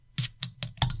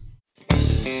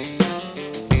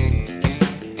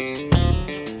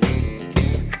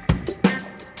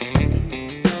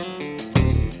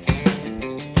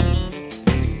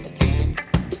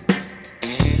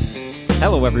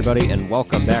Hello, everybody, and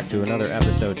welcome back to another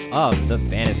episode of the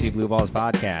Fantasy Blue Balls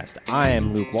podcast. I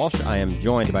am Luke Walsh. I am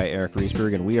joined by Eric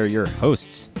Riesberg, and we are your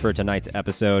hosts for tonight's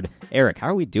episode. Eric, how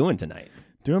are we doing tonight?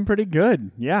 Doing pretty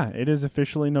good. Yeah, it is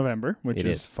officially November, which It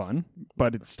is is. fun,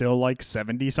 but it's still like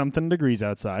 70-something degrees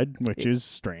outside, which is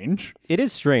strange. It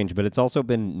is strange, but it's also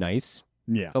been nice.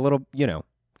 Yeah, A little,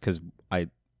 because the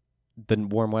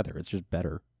warm weather, it's just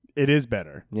better. it is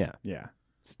better. Yeah. Yeah.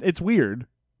 It's weird.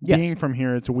 Yes. Being from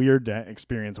here, it's weird to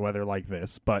experience weather like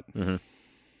this, but Mm-hmm.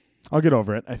 I'll get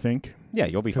over it, I think, Yeah,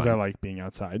 you'll be because fine. I like being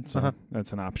outside, so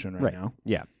that's an option right now.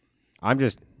 Yeah.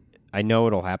 I know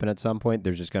it'll happen at some point.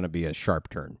 There's just going to be a sharp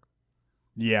turn.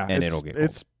 Yeah, And it's, it'll get cold.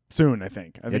 it's soon, I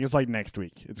think. I think It's- it's like next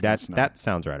week. It's going to snow. That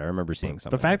sounds right. I remember seeing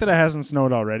something. The fact that it hasn't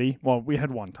snowed already, well, we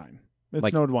had one time. It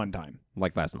Like- snowed one time.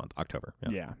 like last month, October.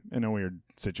 Yeah, in a weird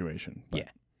situation. But Yeah.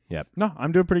 Yep. No,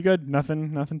 I'm doing pretty good.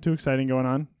 Nothing too exciting going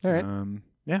on. All right.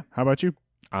 Yeah. How about you?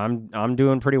 I'm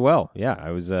doing pretty well. Yeah, I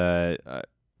was.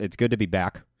 It's good to be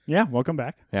back Yeah. Welcome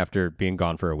back. after being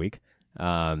gone for a week.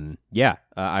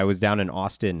 I was down in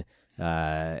Austin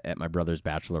at my brother's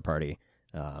bachelor party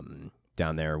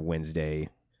down there Wednesday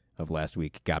of last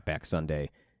week. Got back Sunday,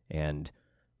 and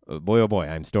boy, oh boy,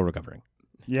 I'm still recovering.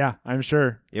 Yeah, I'm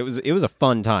sure. It was a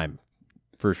fun time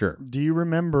for sure. Do you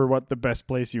remember what the best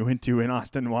place you went to in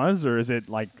Austin was, or is it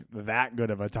like that good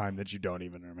of a time that you don't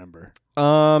even remember?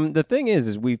 The thing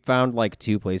is we found like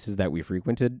two places that we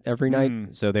frequented every night,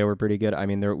 Mm. so they were pretty good. I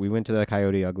mean, we went to the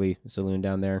Coyote Ugly Saloon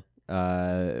down there,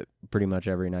 pretty much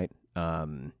every night,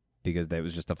 because that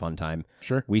was just a fun time.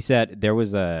 Sure. We sat there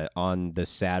was on the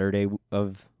Saturday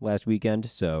of last weekend,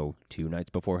 so 2 nights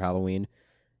before Halloween,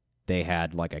 they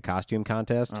had like a costume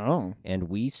contest, Oh. and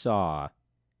we saw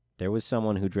there was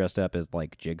someone who dressed up as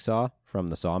like Jigsaw from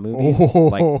the Saw movies,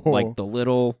 like the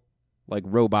little like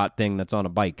robot thing that's on a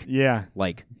bike. Yeah.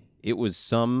 Like, it was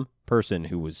some person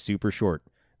who was super short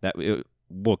that it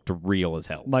looked real as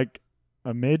hell. Like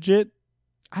a midget?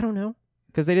 I don't know.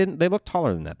 Because they looked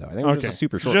taller than that, though. I think it was Okay. just a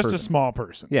super So short just person. a small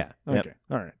person. Yeah. Okay. Yep.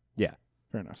 All right. Yeah.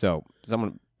 Fair enough. So,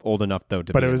 someone old enough, though,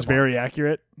 to But be it in was the bar. very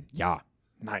accurate. Yeah.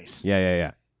 Nice.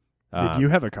 Yeah. Did you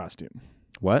have a costume?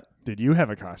 What? Did you have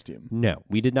a costume? No.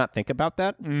 We did not think about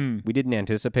that. We didn't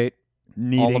anticipate.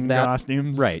 Needing that.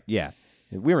 costumes? Right. Yeah.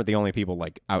 We weren't the only people,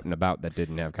 like, out and about that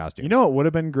didn't have costumes. You know what would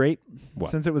have been great? What?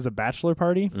 Since it was a bachelor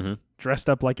party, Mhm. dressed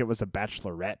up like it was a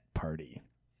bachelorette party.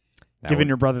 That Giving would-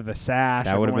 your brother the sash.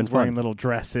 that would have been everyone's wearing fun. little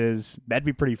dresses. That'd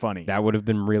be pretty funny. That would have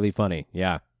been really funny.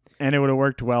 Yeah. And it would have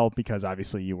worked well because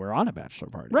obviously you were on a bachelor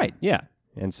party. Right. Yeah.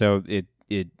 And so it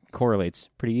correlates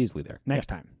pretty easily there. Next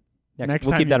time. Next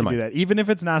We'll time keep that in you mind. do that. Even if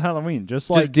it's not Halloween.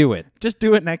 Just do it.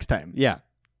 do it next time. Yeah.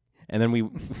 And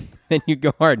then then you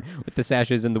go hard with the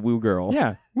sashes and the woo girl.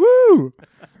 Yeah. Woo!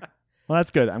 Well,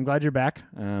 that's good. I'm glad you're back.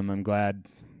 I'm glad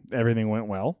everything went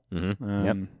well. Mm-hmm.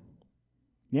 Yep.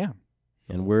 Yeah.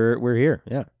 And we're here.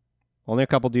 Yeah. Only a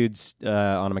couple dudes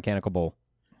on a mechanical bull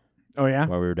Oh, yeah?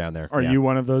 while we were down there. Are Yeah. you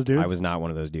one of those dudes? I was not one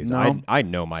of those dudes. No? I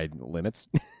know my limits.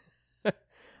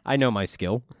 I know my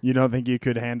skill. You don't think you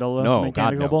could handle a No, God,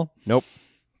 mechanical no. bull? Nope.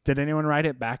 Did anyone write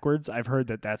it backwards? I've heard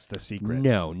that that's the secret.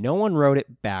 No one wrote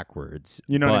it backwards.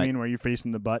 You know what I but- mean? Where you're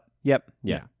facing the butt? Yep.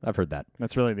 Yeah. Yeah. I've heard that.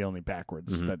 That's really the only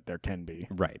backwards Mhm. that there can be.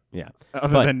 Right. Yeah.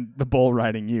 Other But- than the bull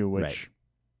riding you, which... Right.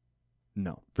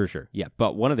 No. For sure. Yeah.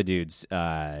 But one of the dudes,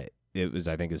 it was,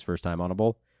 I think, his first time on a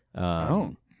bull.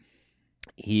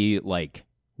 He, like,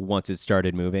 once it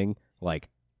started moving, like,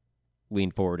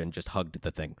 leaned forward and just hugged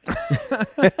the thing.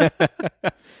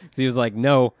 So he was like,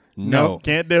 no. Nope,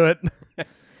 can't do it.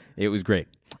 It was great.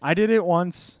 I did it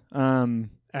once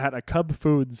at a Cub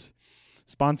Foods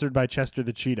sponsored by Chester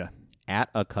the Cheetah. At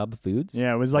a Cub Foods?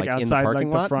 Yeah, it was like Like in the outside, parking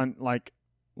like the lot? front, like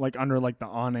under like the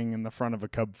awning in the front of a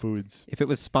Cub Foods. If it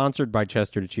was sponsored by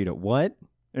Chester to Cheetah, what?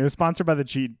 It was sponsored by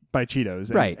by Cheetos,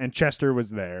 and, Right. And Chester was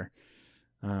there.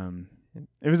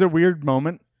 It was a weird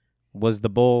moment. Was the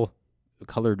bull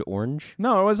colored orange?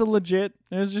 No, it was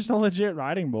just a legit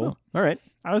riding bull. Oh, all right.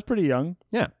 I was pretty young.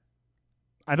 Yeah.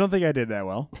 I don't think I did that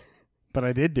well, but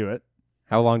I did do it.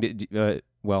 How long did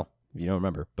well, you don't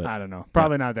remember, but I don't know.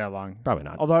 Probably not that long. probably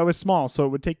not. Although I was small, so it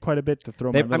would take quite a bit to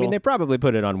throw my little... I mean, they probably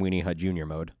put it on Weenie Hut Junior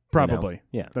mode. you know? Probably.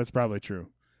 Yeah. That's probably true.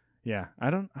 Yeah. I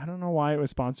don't know why it was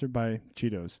sponsored by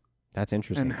Cheetos That's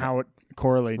interesting. and how it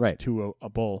correlates Right. to a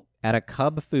bull At a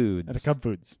Cub Foods. at a Cub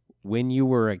Foods. When you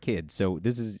were a kid. So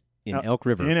this is in Elk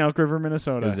River. In Elk River,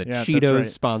 Minnesota. It was a Yeah, that's Cheetos right.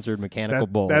 sponsored mechanical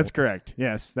bull. That's correct.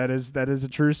 Yes, that is a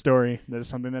true story. That is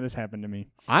something that has happened to me.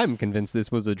 I'm convinced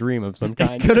this was a dream of some It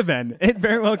kind. could have been. It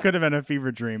very well could have been a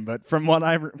fever dream, but from what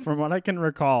I can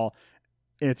recall,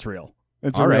 it's real.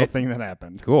 It's All a real right. thing that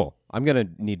happened. Cool. I'm gonna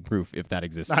need proof if that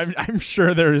exists. I'm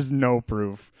sure there is no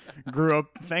proof.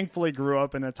 Thankfully grew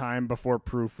up in a time before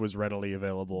proof was readily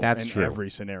available That's in true. every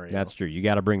scenario. That's true. You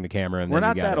got to bring the camera. And We're then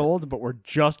not you that gotta, old, but we're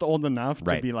just old enough to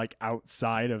Right. be like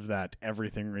outside of that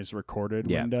everything is recorded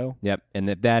Yeah. window. Yep. And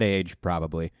at that age,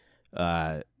 probably.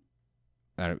 I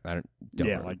don't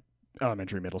Yeah, know. like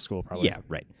elementary, middle school, probably. Yeah,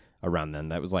 right. Around then,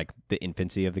 that was like the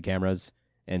infancy of the cameras,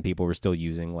 and people were still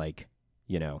using like,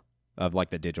 of like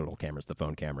the digital cameras, the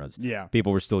phone cameras. Yeah.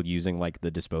 People were still using like the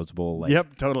disposable, like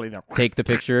Yep, totally. take the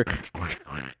picture,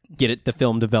 get the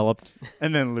film developed.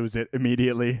 And then lose it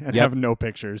immediately and Yep. have no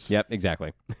pictures. Yep,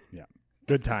 exactly.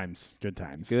 Good times. Good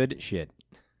times. Good shit.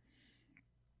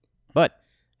 But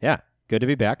yeah, good to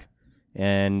be back,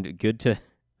 and good to.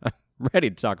 I'm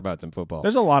ready to talk about some football.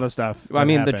 There's a lot of stuff. I that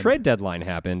mean, happened. the trade deadline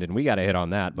happened, and we got to hit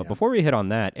on that. But Yeah. before we hit on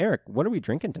that, Eric, what are we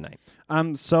drinking tonight?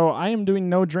 So I am doing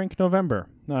No Drink November.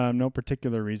 No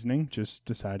particular reasoning. Just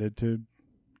decided to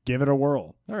give it a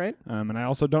whirl. All right. And I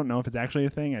also don't know if it's actually a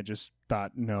thing. I just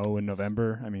thought no in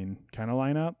November. I mean, kind of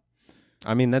line up.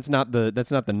 I mean, that's not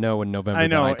the no in November I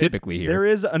know. that I typically hear. There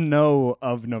is a no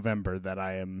of November that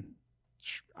I'm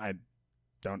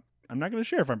not going to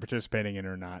share if I'm participating in it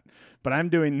or not, but I'm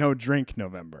doing No Drink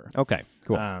November. Okay,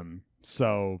 cool.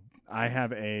 So I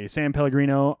have a San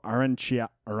Pellegrino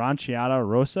Aranciata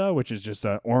Rosa, which is just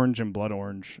a orange and blood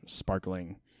orange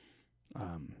sparkling.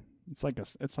 It's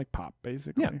like pop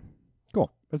basically. Yeah.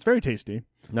 Cool. It's very tasty.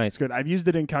 Nice. It's good. I've used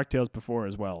it in cocktails before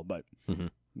as well, but Mhm.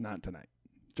 not tonight.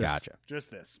 Gotcha.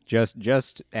 Just this.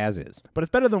 Just as is. But it's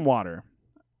better than water.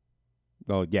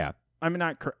 Well, yeah, I'm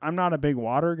not a big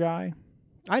water guy.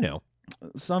 I know.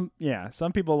 Some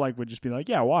people would just be like,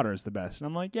 yeah, water is the best, and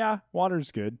I'm like, yeah,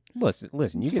 water's good. Listen.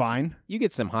 It's fine. You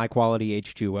get some high quality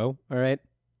H2O. All right.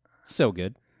 So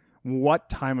good. What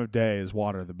time of day is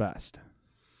water the best?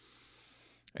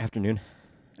 Afternoon.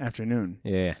 Afternoon.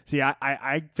 Yeah. See,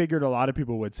 I figured a lot of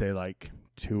people would say like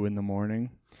 2 a.m.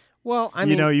 Well, I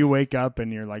mean, you wake up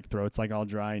and your throat's like all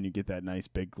dry, and you get that nice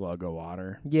big glug of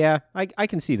water. yeah, I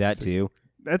can see that too.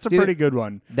 That's a Dude, pretty good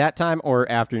one. That time or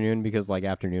afternoon, because like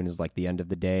afternoon is like the end of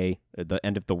the day, the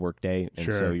end of the work day, and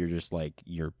so Sure. you're just like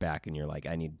you're back and you're like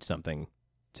I need something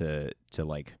to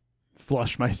like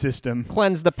Flush my system.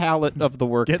 cleanse the palate of the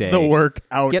work Get day. the work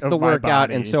out. Get of the my work out,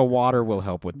 body. and so water will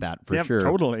help with that for Yep, sure.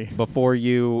 Totally. Before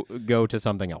you go to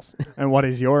something else. And what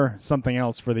is your something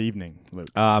else for the evening, Luke?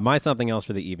 My something else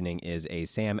for the evening is a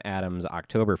Sam Adams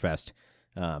Oktoberfest.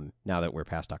 Now that we're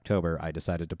past October, I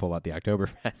decided to pull out the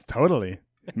Oktoberfest. Totally.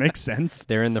 Makes sense.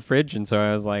 They're in the fridge, and so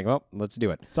I was like, well, let's do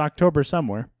it. It's October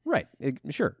somewhere. Right.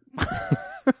 Sure.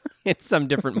 It's some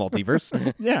different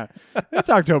multiverse. Yeah. It's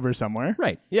October somewhere.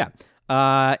 Right. Yeah.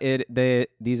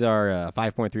 These are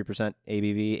 5.3%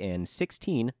 ABV and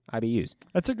 16 IBUs.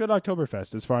 That's a good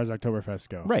Oktoberfest as far as Oktoberfests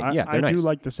go. Right, yeah, I they're do nice.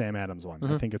 like the Sam Adams one. I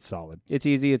Mhm. think it's solid. It's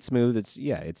easy. It's smooth.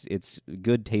 It's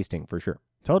good tasting for sure.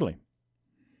 Totally.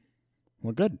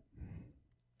 Well, good.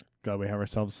 Glad we have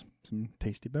ourselves some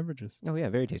tasty beverages. Oh yeah,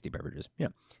 very tasty beverages. Yeah.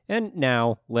 And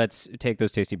now let's take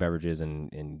those tasty beverages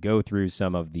and go through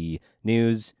some of the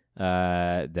news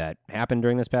that happened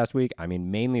during this past week. I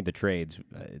mean, mainly the trades.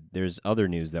 There's other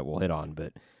news that we'll hit on,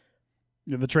 but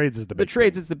Yeah, the trades is the the big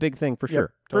trades thing. is the big thing for Yep,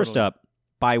 sure. First totally. up,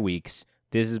 bye weeks.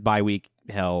 This is bye week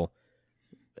hell.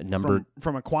 Number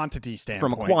from a quantity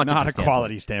standpoint, quantity not a standpoint.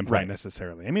 quality standpoint Right.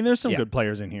 necessarily. I mean, there's some Yeah. good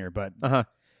players in here, but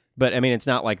But I mean, it's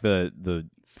not like the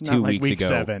it's 2 not like weeks week ago.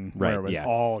 7 Right, where it was yeah.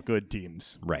 all good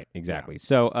teams. Right, exactly.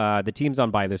 So the teams on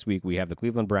bye this week, we have the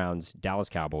Cleveland Browns, Dallas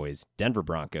Cowboys, Denver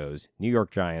Broncos, New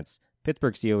York Giants,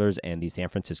 Pittsburgh Steelers, and the San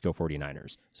Francisco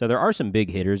 49ers. So there are some big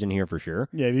hitters in here for sure.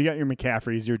 Yeah, you got your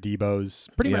McCaffreys, your Debos,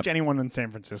 pretty Yep. much anyone in San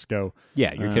Francisco.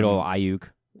 Yeah, your Kittle, Ayuk.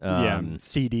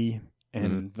 CD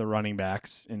and the running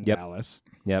backs in Yep. Dallas.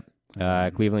 Yep.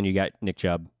 Cleveland, you got Nick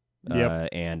Chubb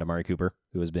and Amari Cooper,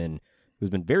 who's been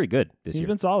very good this He's year.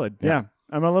 been solid. Yeah. Yeah.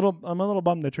 I'm a little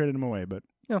bummed they traded him away, but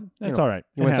No, that's all right.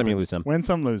 You It win some, you happens. lose some. Win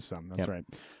some, lose some. That's Yep.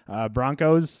 right.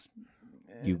 Broncos.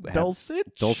 You have Dulcich.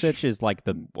 Dulcich is like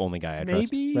the only guy I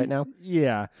trust Maybe right now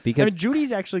Yeah. because I mean,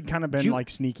 Judy's actually kind of been Ju-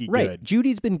 like sneaky right, good.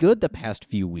 Judy's been good the past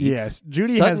few weeks. Yes,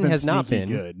 Judy Sutton has been not sneaky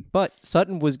been good. but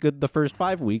Sutton was good the first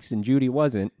 5 weeks and Judy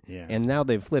wasn't. Yeah. And now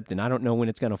they've flipped, and I don't know when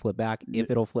it's going to flip back,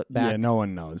 if it'll flip back. Yeah, no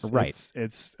one knows. Right.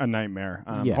 It's a nightmare.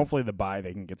 Yeah. Hopefully the bye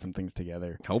they can get some things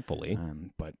together. Hopefully.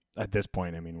 But at this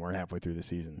point, I mean, we're halfway through the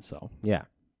season, so Yeah.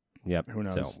 Yep. Who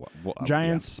knows? So,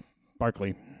 Giants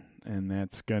Barkley, and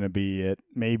that's gonna be it.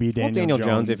 Maybe Daniel, Daniel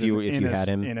Jones if you a- had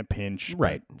him. in a pinch,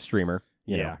 Right. Streamer.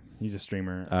 You Yeah, know. he's a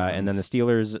streamer. And then the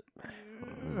Steelers,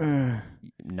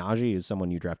 Najee is someone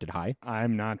you drafted high.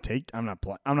 I'm not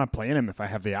playing him if I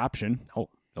have the option. Oh,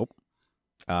 nope.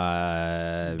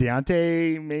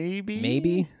 Deontay,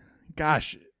 maybe.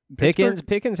 Gosh,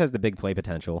 Pickens has the big play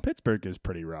potential. Pittsburgh is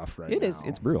pretty rough right now. It is.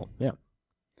 It's brutal. Yeah.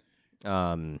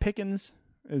 Pickens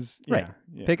is Right.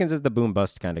 Yeah. Pickens is the boom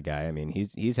bust kind of guy. I mean,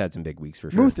 he's had some big weeks for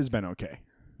sure. Muth has been okay.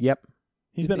 Yep.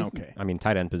 He's been okay I mean,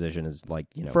 tight end position is like,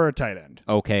 for a tight end,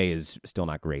 okay is still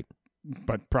not great.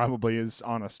 but probably is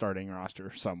on a starting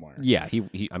roster somewhere. Yeah,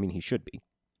 I mean, he should be.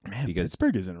 Man, because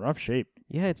Pittsburgh is in rough shape.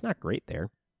 yeah, it's not great there.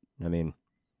 I mean,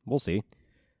 we'll see.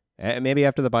 Maybe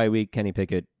after the bye week, Kenny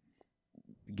Pickett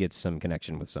gets some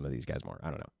connection with some of these guys more. I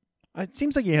don't know. It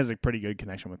seems like he has a pretty good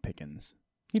connection with Pickens.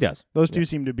 He does. Those two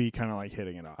seem to be kind of like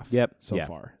hitting it off. Yep. So Yeah.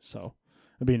 far, so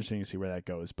it'll be interesting to see where that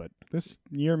goes. But this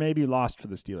year may be lost for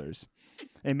the Steelers,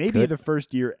 and maybe Could. the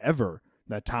first year ever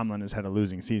that Tomlin has had a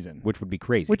losing season, Which would be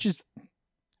crazy. which is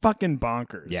fucking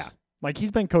bonkers. Yeah. like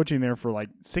he's been coaching there for like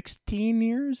 16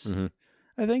 years, Mhm.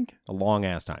 I think. A long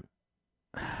ass time.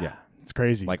 Yeah. It's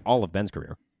crazy. Like all of Ben's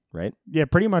career, right? yeah,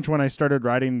 pretty much when I started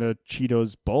riding the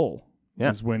Cheetos Bowl Yeah.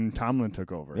 is when Tomlin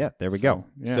took over. Yeah, there we So, go.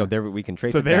 Yeah. So there we can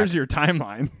trace So it there's back. your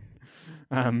timeline.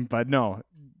 But no,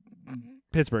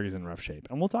 Pittsburgh is in rough shape.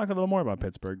 And we'll talk a little more about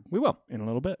Pittsburgh We will. in a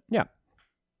little bit.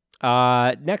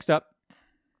 Next up,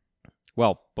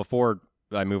 well, before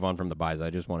I move on from the buys, I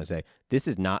just want to say this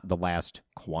is not the last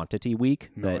quantity week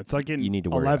No, that it's like in you need to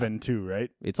worry 11 too, right?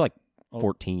 it's like Oh.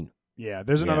 14. Yeah,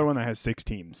 there's another Yeah. one that has 6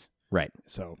 teams. Right.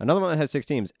 So Another one that has 6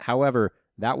 teams. However,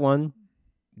 that one,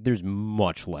 there's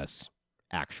much less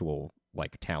actual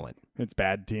like talent. it's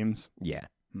bad teams. Yeah.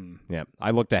 Hmm. Yeah.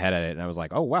 I looked ahead at it and I was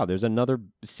like, oh, wow, there's another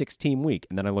 6-team week.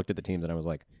 And then I looked at the teams and I was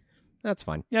like, that's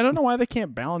fine. Yeah, I don't know why they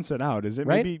can't balance it out. Is it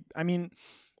Right? maybe, I mean,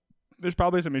 there's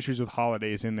probably some issues with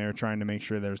holidays in there trying to make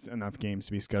sure there's enough games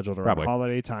to be scheduled around Probably.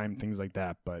 holiday time, things like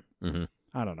that. But Mm-hmm.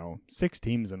 I don't know. 6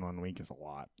 teams in 1 week is a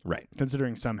lot, Right.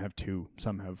 considering some have 2,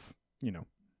 some have,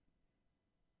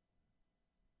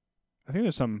 I think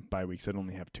there's some bye weeks that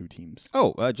only have 2 teams.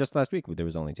 Oh, just last week there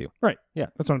was only 2. That's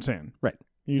what I'm saying. Right.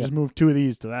 You just moved 2 of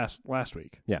these to last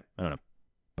week. Yeah. I don't know.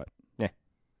 But yeah.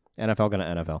 NFL gonna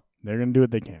NFL. They're going to do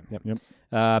what they can. Yep.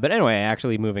 But anyway,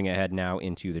 actually moving ahead now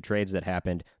into the trades that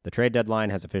happened. The trade deadline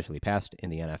has officially passed in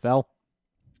the NFL.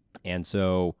 And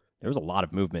so there was a lot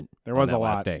of movement. There was on that a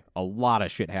last lot. day. A lot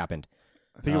of shit happened.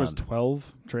 I think it was Um,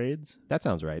 12 trades, That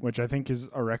sounds right. which I think is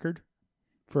a record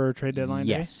for a trade deadline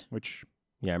Yes. day, which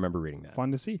Yeah, I remember reading that.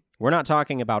 fun to see. We're not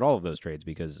talking about all of those trades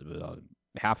because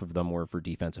half of them were for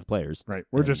defensive players. Right.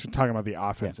 We're And- just talking about the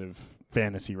offensive,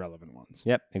 fantasy relevant ones.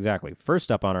 Yep, exactly.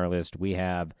 First up on our list, we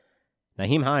have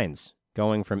Nyheim Hines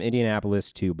going from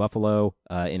Indianapolis to Buffalo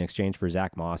in exchange for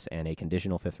Zach Moss and a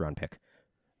conditional 5th-round pick.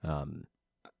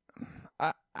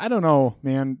 I don't know,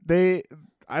 man.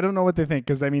 I don't know what they think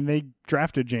because, they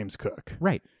drafted James Cook.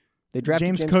 Right. They drafted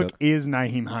James Cook is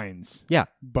Nyheim Hines. Yeah.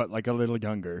 But like a little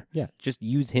younger. Yeah, just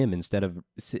use him instead of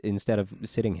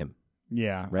sitting him.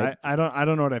 Yeah. Right? I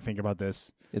don't know what I think about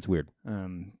this. It's weird.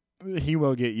 He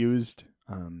will get used.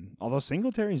 Although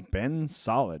Singletary's been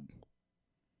solid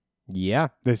Yeah.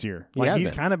 this year. He Like has he's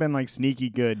been. kind of been like sneaky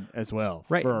good as well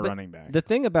Right, for a but running back. The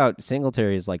thing about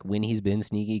Singletary is like when he's been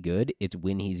sneaky good, it's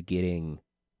when he's getting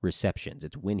receptions.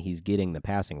 It's when he's getting the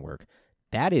passing work.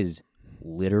 That is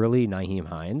literally Nyheim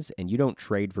Hines, and you don't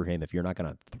trade for him if you're not going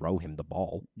to throw him the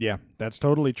ball. Yeah, that's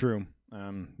totally true.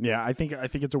 Yeah, I think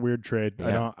it's a weird trade.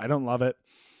 Yeah. I don't love it.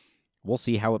 We'll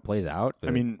see how it plays out.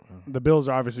 I mean, the Bills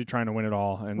are obviously trying to win it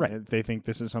all, and Right. if they think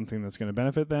this is something that's going to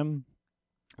benefit them,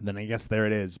 then I guess there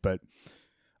it is. But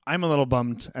I'm a little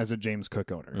bummed as a James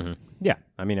Cook owner. mhm. Yeah,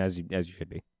 I mean, as you should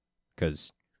be,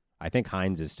 because I think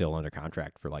Hines is still under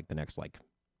contract for like the next like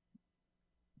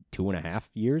 2.5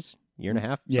 years, year and a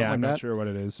half. Yeah, something I'm like not that. sure what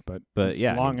it is, but But it's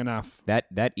yeah, I long mean, enough.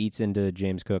 That eats into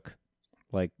James Cook,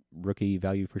 like rookie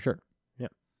value for sure. Yeah.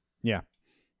 Yeah.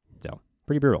 So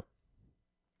pretty brutal.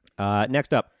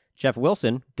 Next up, Jeff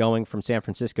Wilson going from San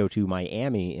Francisco to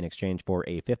Miami in exchange for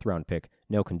a 5th-round pick.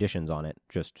 No conditions on it,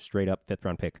 just straight up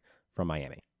 5th-round pick from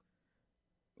Miami.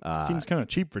 Seems kind of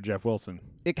cheap for Jeff Wilson.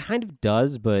 It kind of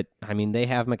does, but I mean, they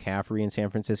have McCaffrey in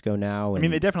San Francisco now.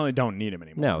 And They definitely don't need him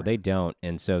anymore. no, they don't,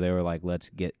 and so they were like, "Let's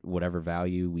get whatever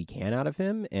value we can out of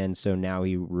him." And so now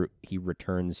he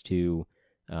returns to,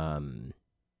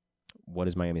 what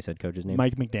is Miami's head coach's name?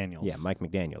 Mike McDaniels. Yeah, Mike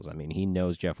McDaniels. I mean, he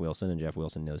knows Jeff Wilson, and Jeff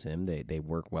Wilson knows him. They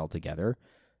work well together,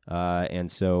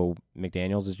 and so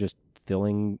McDaniels is just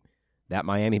filling that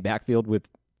Miami backfield with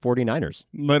 49ers.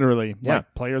 Literally, Yeah.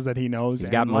 like players that he knows. He's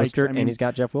and got likes. Mostert I mean, and he's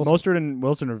got Jeff Wilson. Mostert and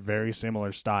Wilson are very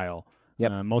similar style.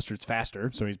 Yep. Mostert's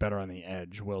faster, so he's better on the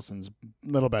edge. Wilson's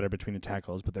a little better between the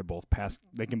tackles, but they're both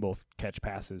they can both catch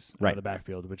passes out Right. of the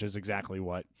backfield, which is exactly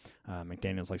what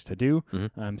McDaniels likes to do.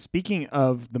 Mhm. Speaking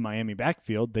of the Miami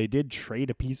backfield, they did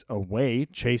trade a piece away.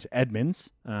 Chase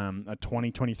Edmonds, a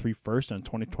 2023 first and a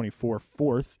 2024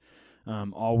 fourth,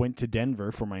 all went to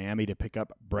Denver for Miami to pick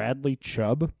up Bradley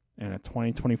Chubb and a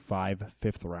 2025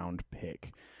 fifth round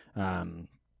pick.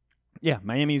 Yeah,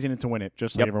 Miami's in it to win it,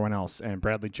 just like Yep. everyone else, and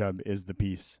Bradley Chubb is the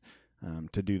piece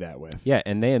to do that with. Yeah,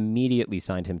 and they immediately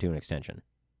signed him to an extension.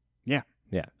 Yeah.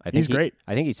 Yeah. I think He's great.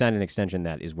 I think he signed an extension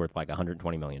that is worth like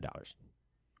 $120 million.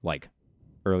 Like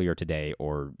earlier today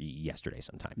or yesterday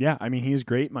sometime. Yeah, I mean, he's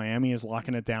great. Miami is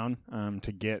locking it down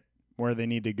to get where they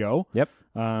need to go. Yep.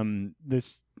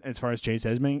 This, as far as Chase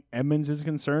Edmonds is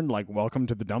concerned, like, welcome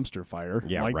to the dumpster fire.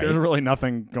 Yeah, like, right. there's really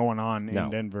nothing going on No. in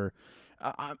Denver.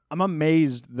 I'm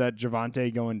amazed that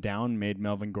Javonte going down made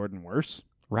Melvin Gordon worse,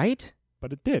 Right?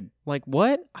 but it did. Like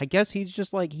what? I guess he's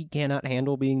just like he cannot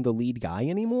handle being the lead guy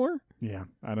anymore. Yeah,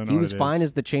 I don't know. He what was it fine is.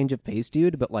 as the change of pace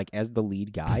dude, but like as the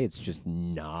lead guy, it's just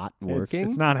not working.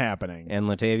 It's not happening. And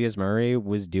Latavius Murray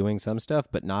was doing some stuff,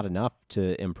 but not enough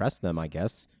to impress them, I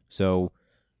guess. So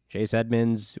Chase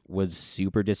Edmonds was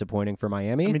super disappointing for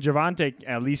Miami. I mean, Javonte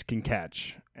at least can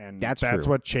catch, and That's that's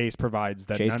true. what Chase provides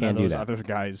that Chase none can of do those that. other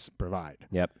guys provide.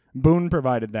 Yep. Boone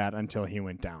provided that until he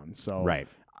went down. So Right.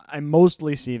 I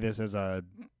mostly see this as a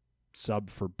sub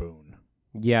for Boone.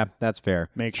 Yeah, that's fair.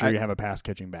 Make sure I- you have a pass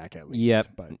catching back at least. Yep.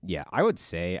 But Yeah, I would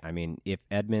say, I mean, if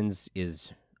Edmonds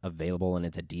is available and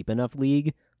it's a deep enough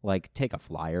league, like take a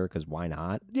flyer because why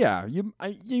not? yeah,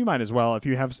 you might as well if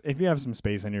you have some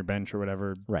space on your bench or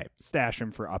whatever. Right. Stash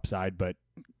him for upside, but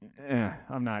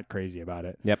I'm not crazy about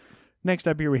it. Yep. Next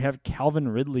up here, we have Calvin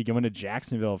Ridley going to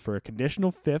Jacksonville for a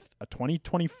conditional fifth, a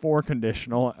 2024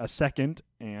 conditional, a second,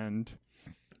 and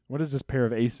what is this pair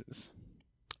of aces?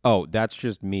 Oh, that's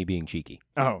just me being cheeky.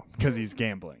 Oh, because he's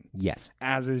gambling, Yes.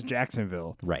 as is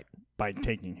Jacksonville Right. by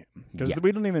taking him. Because Yeah.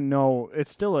 we don't even know. It's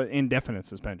still an indefinite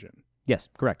suspension. Yes,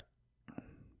 correct.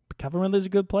 But Calvin Ridley's a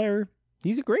good player.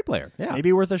 He's a great player. Yeah.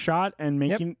 Maybe worth a shot and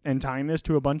making and tying this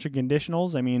to a bunch of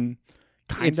conditionals. I mean,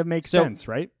 kind It's- of makes so- sense,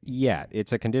 right? Yeah,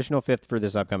 it's a conditional fifth for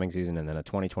this upcoming season and then a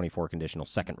 2024 conditional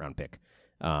second round pick.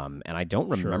 And I don't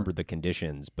Sure. remember the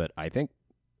conditions, but I think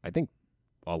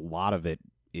a lot of it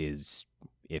is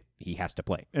if he has to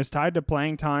play. It's tied to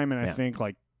playing time, and I Yeah. think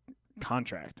like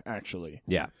contract actually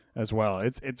Yeah. as well.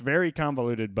 It's very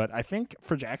convoluted, but I think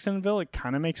for Jacksonville it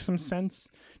kind of makes some sense.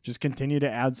 Just continue to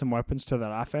add some weapons to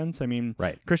that offense. I mean,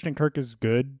 Right. Christian Kirk is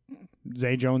good,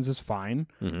 Zay Jones is fine,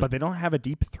 Mhm. but they don't have a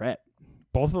deep threat.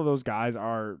 Both of those guys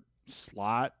are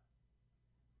slot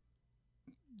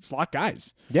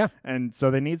guys. Yeah. And so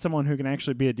they need someone who can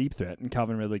actually be a deep threat, and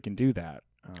Calvin Ridley can do that.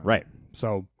 Right.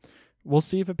 So we'll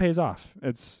see if it pays off.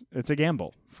 It's a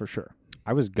gamble for sure.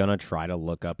 I was gonna try to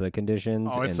look up the conditions.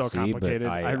 Oh, it's and so see, complicated.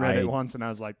 But I read it once and I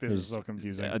was like, this is so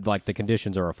confusing. Like the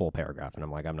conditions are a full paragraph, and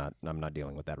I'm like, I'm not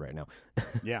dealing with that right now.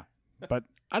 Yeah. But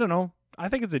I don't know. I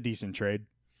think it's a decent trade.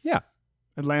 Yeah.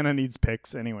 Atlanta needs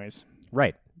picks anyways.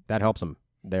 Right. That helps them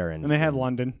there. And they have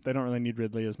London. They don't really need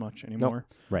Ridley as much anymore.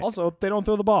 Right. Also, they don't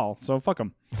throw the ball, so fuck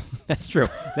them. That's true.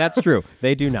 That's true.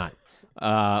 They do not.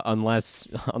 Unless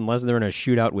they're in a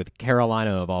shootout with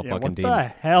Carolina of all Yeah, fucking what teams. the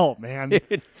hell, man?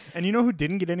 And you know who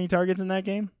didn't get any targets in that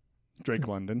game? Drake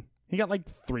London. He got like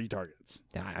 3 targets.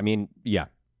 I mean, yeah.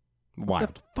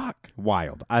 Wild. The fuck?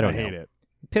 Wild. I don't hate know. it.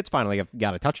 Pitt's finally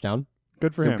got a touchdown.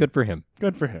 Good for so him. good for him.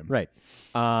 Good for him. Right.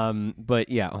 But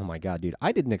yeah, oh my god, dude.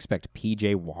 I didn't expect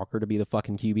PJ Walker to be the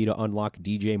fucking QB to unlock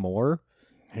DJ Moore.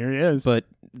 Here he is. But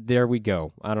there we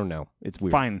go. I don't know. It's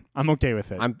weird. Fine. I'm okay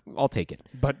with it. I'll take it.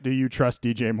 But do you trust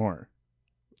DJ Moore?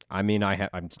 I mean,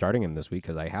 I'm starting him this week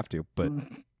because I have to. But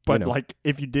But know. like,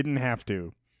 if you didn't have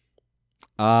to,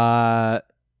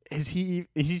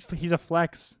 he's a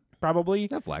flex probably.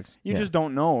 that flex. You Yeah. just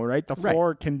don't know, right? The Right.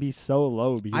 floor can be so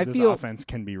low because I this feel- offense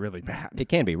can be really bad. It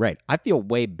can be right. I feel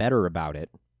way better about it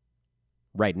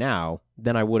right now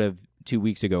than I would have 2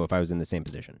 weeks ago if I was in the same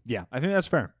position. Yeah, I think that's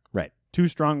fair. Right. 2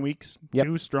 strong weeks, Yep.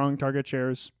 2 strong target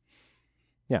shares.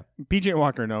 Yeah. PJ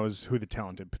Walker knows who the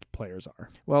talented players are.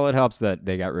 Well, it helps that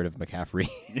they got rid of McCaffrey.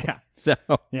 Yeah. So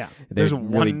Yeah. They There's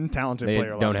really- one talented they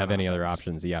player. don't left have on any other offense.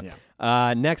 options.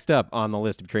 Yeah. Next up on the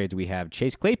list of trades, we have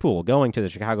Chase Claypool going to the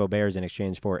Chicago Bears in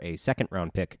exchange for a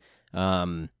second-round pick.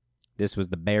 This was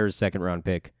the Bears' second-round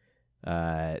pick.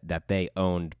 that they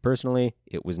owned personally.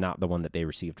 It was not the one that they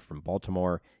received from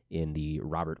Baltimore in the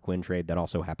Robert Quinn trade that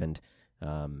also happened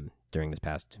during this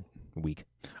past week.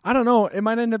 I don't know. It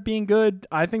might end up being good.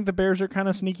 I think the Bears are kind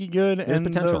of sneaky good, There's and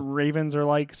potential. the Ravens are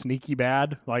like sneaky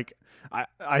bad. Like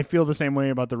I feel the same way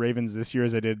about the Ravens this year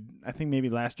as I did, I think maybe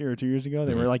last year or 2 years ago.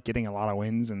 They were like getting a lot of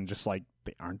wins and just like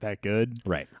they aren't that good.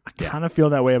 Right. I kind of feel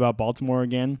that way about Baltimore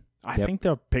again. I Yep. think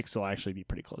their picks will actually be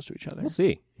pretty close to each other. We'll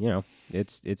see.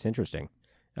 It's interesting.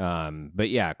 But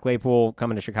yeah, Claypool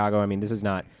coming to Chicago. I mean, this is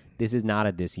not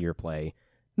a this year play.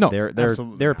 No, there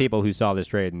absolutely are not. people who saw this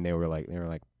trade and they were like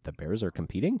the Bears are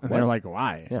competing. And What? they're like,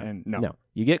 why? Yeah. And no.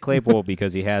 You get Claypool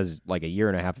because he has like a year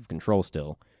and a half of control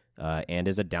still, and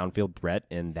is a downfield threat,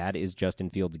 and that is Justin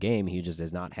Fields' game. He just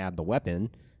has not had the weapon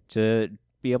to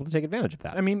be able to take advantage of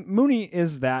that. I mean, Mooney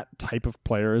is that type of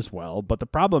player as well, but the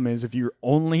problem is if your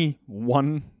only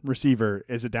one receiver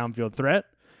is a downfield threat,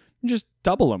 just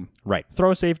double him. Right.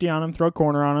 Throw a safety on him, throw a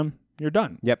corner on him, you're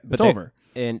done. Yep. It's over.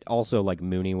 And also, like,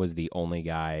 Mooney was the only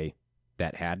guy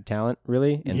that had talent,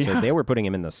 really. And so Yeah. they were putting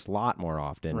him in the slot more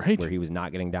often, Right. where he was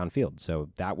not getting downfield. So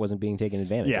that wasn't being taken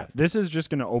advantage Yeah, of. this is just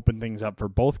going to open things up for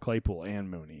both Claypool and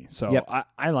Mooney. So Yep.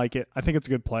 I like it. I think it's a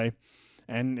good play,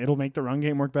 and it'll make the run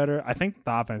game work better. I think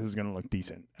the offense is going to look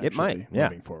decent. It might, actually, yeah.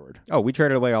 moving forward. Oh, we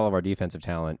traded away all of our defensive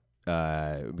talent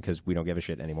because we don't give a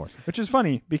shit anymore. Which is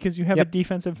funny because you have Yep. a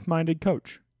defensive-minded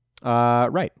coach.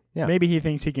 Right. Yeah. Maybe he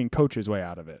thinks he can coach his way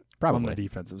out of it. Probably. On the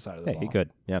defensive side of the Hey, ball. he could.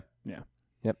 Yeah.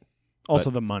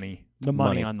 Also, the money. The money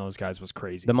Money. on those guys was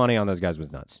crazy. The money on those guys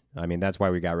was nuts. I mean, that's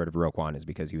why we got rid of Roquan, is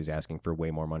because he was asking for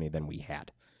way more money than we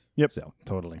had. Yep. So,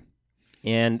 Totally.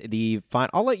 and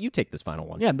I'll let you take this final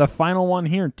one. Yeah, the final one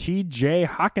here, T.J.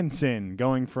 Hawkinson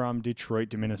going from Detroit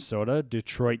to Minnesota.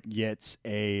 Detroit gets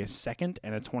a second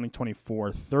and a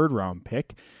 2024 third-round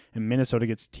pick, and Minnesota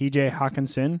gets T.J.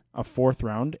 Hawkinson, a fourth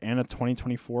round, and a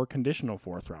 2024 conditional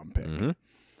fourth-round pick. Mhm.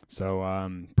 So,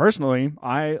 personally,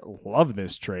 I love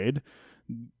this trade.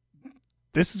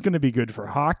 This is going to be good for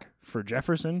Hawk, for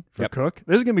Jefferson, for Yep. Cook.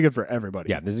 This is going to be good for everybody.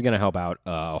 Yeah, this is going to help out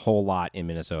a whole lot in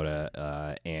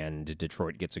Minnesota, and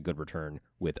Detroit gets a good return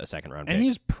with a second-round pick. And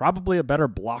he's probably a better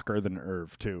blocker than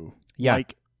Irv, too. Yeah.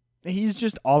 Like, he's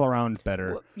just all around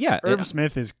better. Well, yeah, Irv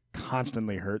Smith is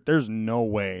constantly hurt. There's no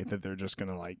way that they're just going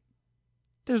to,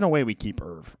 there's no way we keep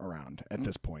Irv around at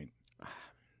this point.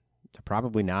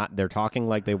 probably not. They're talking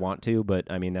like they want to, but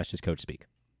I mean, that's just coach speak.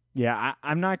 Yeah,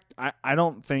 I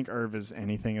don't think Irv is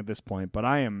anything at this point, but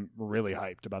I am really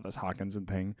hyped about this Hawkinson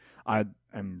thing. I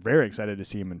am very excited to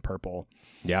see him in purple.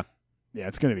 Yeah. Yeah,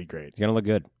 it's going to be great. It's going to look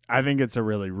good. I think it's a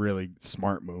really, really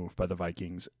smart move by the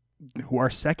Vikings, who are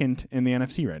second in the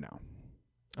NFC right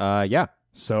now. Yeah.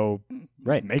 So,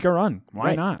 Right. make a run. Why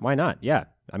Right. not? Why not? Yeah.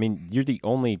 I mean, you're the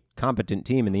only competent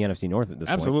team in the NFC North at this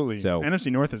Absolutely. point. So, NFC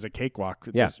North is a cakewalk.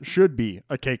 Yeah. This should be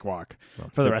a cakewalk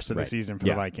for the rest of the right. season for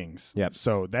Yeah. the Vikings. Yep.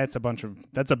 So that's a bunch of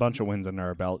wins under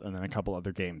our belt, and then a couple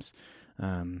other games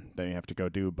that you have to go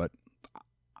do. But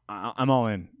I'm all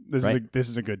in. This Right.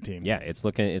 is a good team. yeah, it's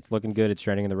looking good. It's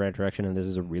trending in the right direction, and this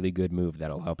is a really good move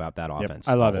that'll help out that offense.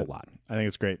 I love a it. whole lot. I think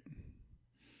it's great.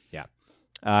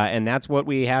 And that's what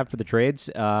we have for the trades.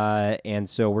 And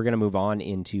so we're going to move on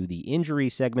into the injury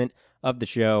segment of the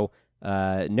show.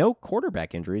 No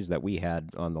quarterback injuries that we had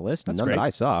on the list. That's None great. that I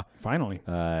saw. Finally.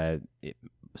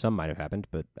 Some might have happened,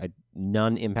 but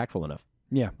none impactful enough.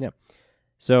 Yeah.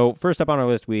 So first up on our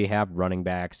list, we have running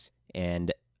backs.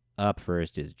 And up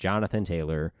first is Jonathan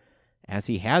Taylor, as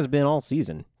he has been all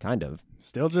season, kind of.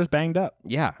 Still just banged up.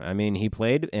 Yeah, I mean, he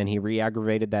played and he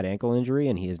re-aggravated that ankle injury,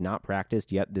 and he has not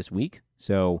practiced yet this week.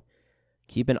 So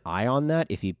keep an eye on that.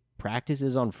 If he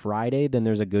practices on Friday, then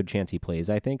there's a good chance he plays,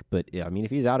 I think. But, I mean,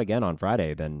 if he's out again on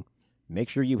Friday, then make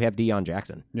sure you have Deion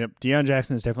Jackson. Yep. Deion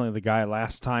Jackson is definitely the guy.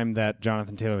 Last time that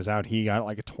Jonathan Taylor was out, he got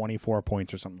like a 24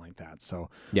 points or something like that. So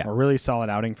Yeah. a really solid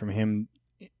outing from him.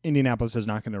 Indianapolis is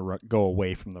not going to go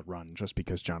away from the run just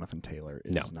because Jonathan Taylor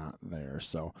is not there.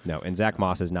 So No, and Zach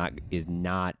Moss is not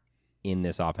in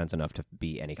this offense enough to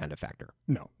be any kind of factor.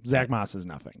 no, Zach Moss is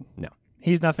nothing. No.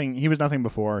 He's nothing. He was nothing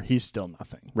before. He's still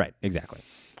nothing. Right, exactly.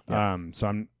 Yeah.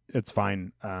 So it's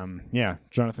fine. Yeah,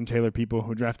 Jonathan Taylor, people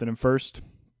who drafted him first,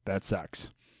 that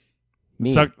sucks.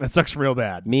 Me. That sucks real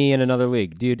bad. Me in another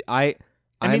league. Dude, I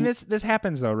mean, this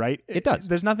happens though, right? It does.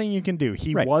 There's nothing you can do.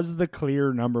 He Right. was the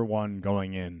clear number one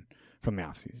going in from the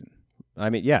offseason. I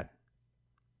mean, yeah.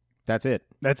 That's it.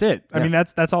 That's it. I Yeah. mean,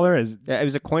 that's all there is. Yeah, it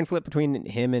was a coin flip between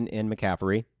him and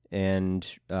McCaffrey. And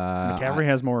McCaffrey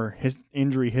has more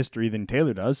injury history than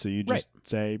Taylor does, so you just Right.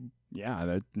 say, yeah,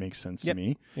 that makes sense Yep. to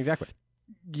me. Exactly.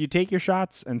 You take your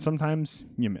shots, and sometimes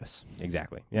you miss.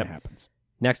 Exactly. It Yep. happens.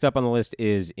 Next up on the list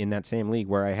is in that same league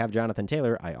where I have Jonathan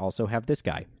Taylor. I also have this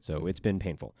guy, so it's been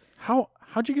painful.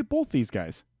 How'd you get both these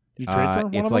guys? Did you trade for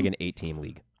one It's of like them? an 8-team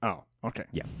league. Oh, okay.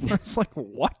 Yeah. It's like,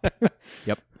 what?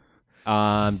 Yep.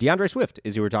 DeAndre Swift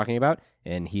is who we're talking about,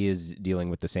 and he is dealing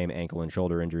with the same ankle and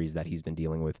shoulder injuries that he's been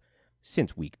dealing with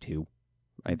since week 2,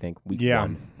 I think. Week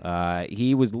 1.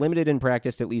 He was limited in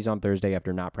practice, at least on Thursday,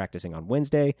 after not practicing on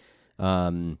Wednesday.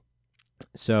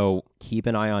 So keep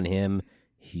an eye on him.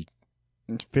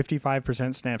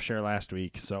 55% snap share last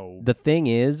week. So The thing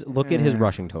is, look at his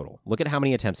rushing total. Look at how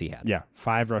many attempts he had. yeah,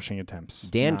 5 rushing attempts.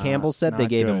 Dan Campbell said they not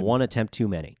gave him good. 1 attempt too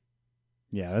many,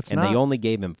 Yeah, that's and not. they only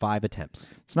gave him 5 attempts.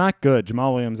 It's not good.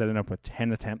 Jamal Williams ended up with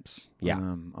 10 attempts. Yeah.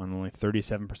 On only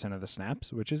 37% of the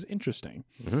snaps, which is interesting.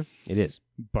 Mm-hmm. It is.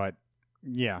 But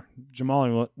yeah,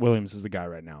 Jamal Williams is the guy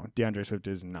right now. DeAndre Swift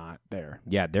is not there.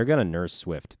 Yeah, they're gonna nurse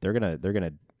Swift. They're gonna.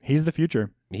 He's the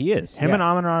future. He is. Him yeah. and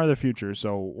Amon are the future.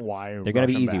 So why? They're gonna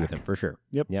be rush easy him with back? him for sure.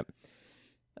 Yep.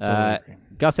 Uh, Totally agree.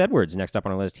 Gus Edwards, next up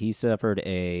on our list, he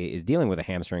is dealing with a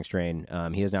hamstring strain.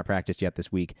 He has not practiced yet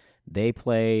this week. They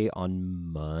play on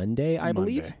Monday, I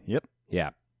believe. Monday. Yep. Yeah.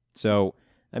 So,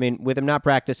 I mean, with him not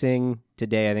practicing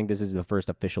today, I think this is the first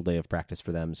official day of practice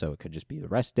for them. So it could just be the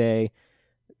rest day,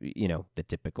 the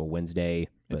typical Wednesday.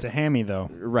 It's a hammy though.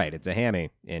 Right. It's a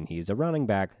hammy, and he's a running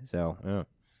back. So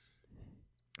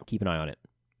keep an eye on it.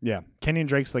 Yeah, Kenyon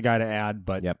Drake's the guy to add,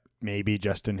 but Yep. maybe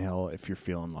Justin Hill if you're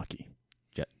feeling lucky.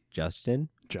 Justin?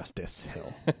 Justice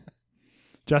Hill.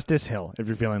 Justice Hill if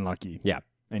you're feeling lucky. Yeah.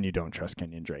 And you don't trust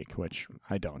Kenyon Drake, which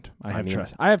I don't. I mean-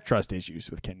 have trust issues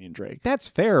with Kenyon Drake. That's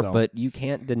fair, So- but you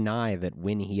can't deny that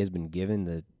when he has been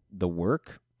given the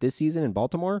work this season in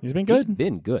Baltimore, He's been good. He's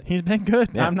been good. He's been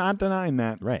good. Yeah. I'm not denying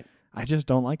that. Right. I just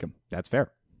don't like him. That's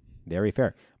fair. Very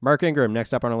fair. Mark Ingram,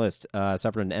 next up on our list,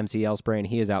 suffered an MCL sprain.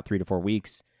 He is out 3 to 4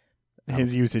 weeks.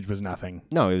 His usage was nothing.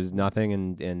 No, it was nothing,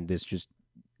 and this just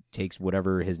takes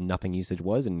whatever his nothing usage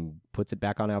was and puts it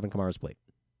back on Alvin Kamara's plate.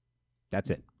 That's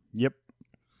it. Yep.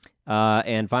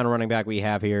 And final running back we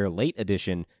have here, late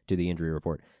addition to the injury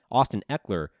report. Austin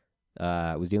Eckler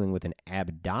was dealing with an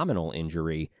abdominal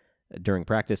injury during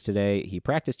practice today. He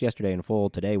practiced yesterday in full.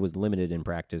 Today was limited in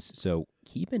practice, so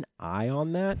keep an eye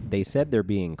on that. They said they're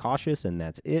being cautious, and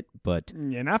that's it, but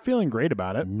You're not feeling great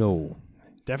about it. no.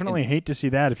 Definitely hate to see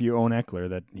that if you own Eckler,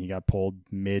 that he got pulled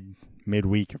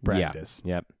midweek of practice.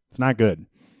 Yep. It's not good.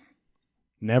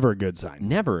 Never a good sign.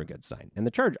 Never a good sign. And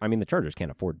the Chargers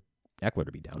can't afford Eckler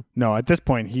to be down. No, at this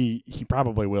point, he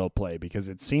probably will play because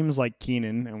it seems like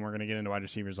Keenan, and we're going to get into wide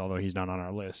receivers, although he's not on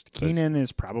our list. Keenan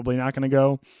is probably not going to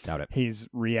go. Doubt it. He's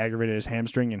re-aggravated his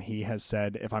hamstring, and he has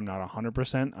said, if I'm not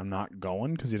 100%, I'm not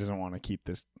going because he doesn't want to keep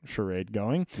this charade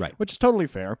going, Right. which is totally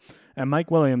fair. And Mike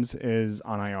Williams is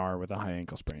on IR with a high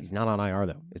ankle sprain. He's not on IR,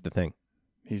 though, is the thing.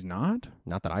 He's not?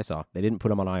 Not that I saw. They didn't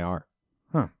put him on IR.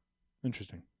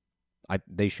 Interesting.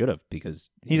 They should have because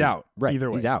He's out. Right. Either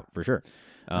way. He's out for sure.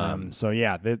 So,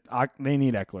 yeah, they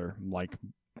need Eckler, like,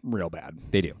 real bad.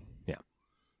 They do. Yeah.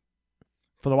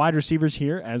 For the wide receivers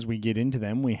here, as we get into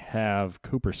them, we have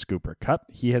Cooper Scooper Kupp.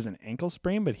 He has an ankle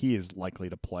sprain, but he is likely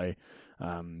to play.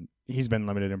 He's been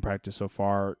limited in practice so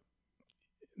far.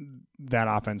 That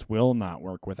offense will not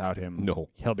work without him. No.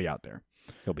 He'll be out there.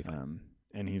 He'll be fine.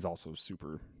 And he's also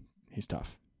he's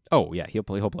tough. Oh, yeah. He'll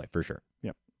play for sure.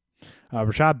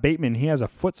 Rashad Bateman, he has a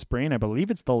foot sprain. I believe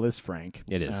it's the Liz Frank.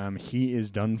 It is. He is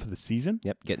done for the season.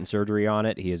 Yep. Getting surgery on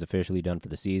it. He is officially done for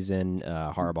the season.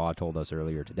 Harbaugh told us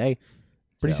earlier today.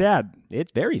 Pretty So, sad.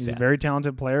 It's very He's sad. a very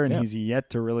talented player, and Yeah. he's yet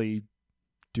to really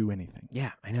do anything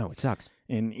Yeah, I know. It sucks.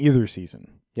 in either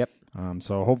season. Yep.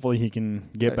 So hopefully he can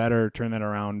get better, turn that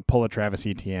around, pull a Travis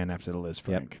Etienne after the Liz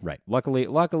Frank. Yep. Right.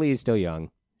 Luckily, he's still young.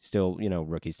 Still,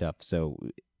 rookie stuff. So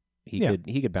he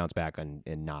could bounce back and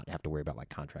not have to worry about like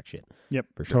contract shit. Yep,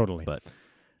 For sure. totally. But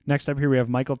Next up here we have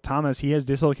Michael Thomas. He has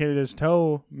dislocated his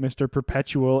toe, Mr.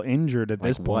 Perpetual injured at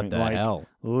this like, point. what the hell?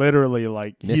 Literally,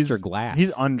 like Mr. Glass.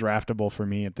 He's undraftable for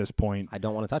me at this point. I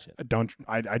don't want to touch it.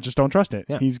 I just don't trust it.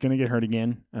 Yeah. He's gonna get hurt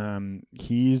again.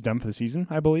 He's done for the season,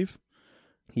 I believe.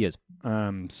 He is.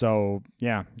 So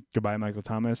yeah, goodbye, Michael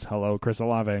Thomas. Hello, Chris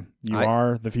Olave. You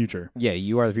are the future. Yeah,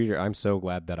 you are the future. I'm so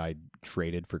glad that I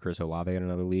traded for Chris Olave in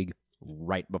another league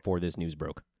right before this news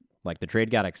broke. Like, the trade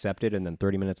got accepted, and then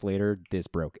 30 minutes later, this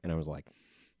broke. And I was like,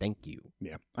 thank you.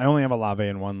 Yeah. I only have Olave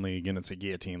in one league, and it's a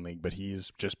guillotine league, but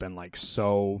he's just been, like,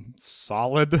 so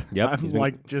solid. Yep, I'm, he's been-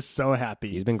 like, just so happy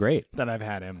He's been great. that I've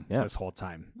had him Yeah. this whole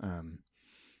time.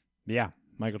 Yeah,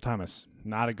 Michael Thomas,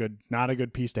 not a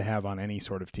good piece to have on any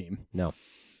sort of team. No.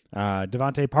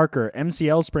 Devontae Parker,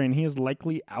 MCL sprain. He is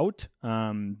likely out.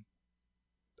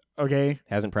 okay.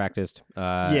 Hasn't practiced.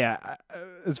 Yeah.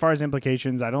 As far as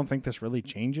implications, I don't think this really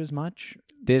changes much.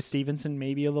 Stevenson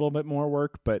maybe a little bit more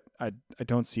work, but I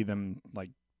don't see them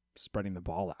like spreading the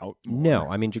ball out more. No,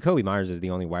 I mean, Jacoby Myers is the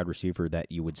only wide receiver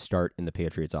that you would start in the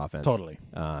Patriots offense. Totally.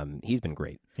 He's been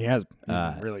great. He has. He's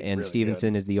been really, and really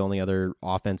Stevenson good. is the only other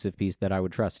offensive piece that I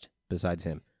would trust besides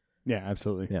him. Yeah,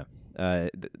 absolutely. Yeah.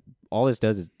 All this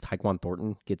does is Tyquan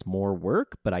Thornton gets more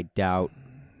work, but I doubt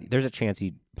there's a chance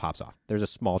he pops off. There's a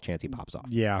small chance he pops off.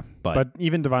 Yeah, But but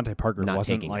even Devontae Parker not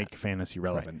wasn't taking like fantasy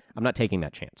relevant. I'm not taking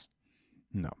that chance.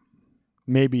 No.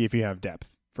 Maybe if you have depth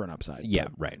for an upside. Yeah,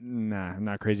 but right. Nah, I'm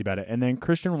not crazy about it. And then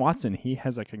Christian Watson, he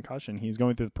has a concussion. He's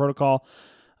going through the protocol.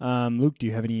 Luke, do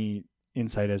you have any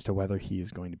insight as to whether he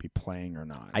is going to be playing or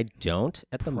not? I don't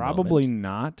at the Probably moment.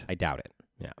 not. I doubt it.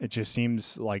 Yeah. It just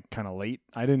seems like kind of late.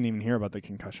 I didn't even hear about the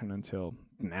concussion until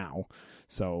now.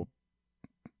 So,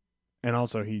 and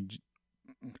also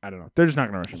I don't know. They're just not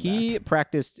going to rush him He back.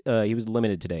 practiced. He was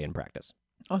limited today in practice.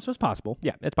 Oh, so it's possible.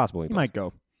 Yeah, it's possible He plays. might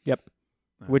go. Yep.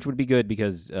 Which would be good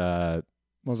because,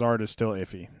 Lazard is still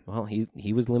iffy. well,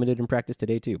 he was limited in practice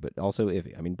today too, but also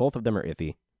iffy. I mean, both of them are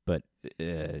iffy, but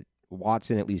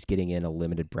Watson at least getting in a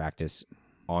limited practice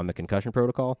on the concussion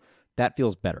protocol, that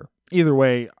feels better. Either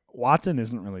way, Watson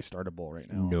isn't really startable right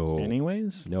now. No.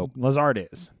 Anyways? Nope. Lazard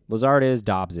is. Lazard is,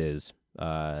 Dobbs is.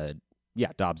 Yeah,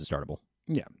 Dobbs is startable.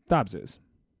 Yeah. Dobbs is.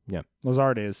 Yeah.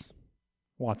 Lazard is.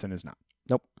 Watson is not.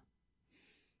 Nope.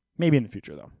 Maybe in the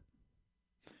future, though.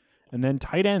 And then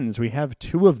tight ends, we have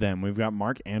two of them. We've got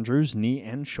Mark Andrews, knee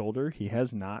and shoulder. He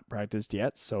has not practiced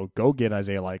yet, so go get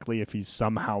Isaiah Likely if he's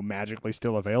somehow magically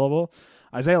still available.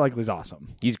 Isaiah Likely's awesome.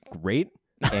 He's great,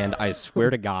 and I swear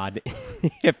to God,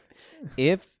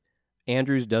 if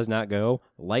Andrews does not go,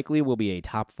 Likely will be a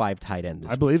top 5 tight end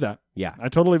this I believe that. Yeah. I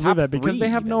totally believe Top that because 3 they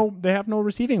have even. no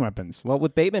receiving weapons. Well,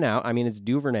 with Bateman out, I mean, it's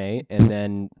Duvernay, and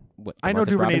then what? I know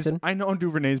DeMarcus Robinson?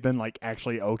 Duvernay's been like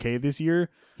actually okay this year.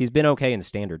 He's been okay in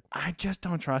standard. I just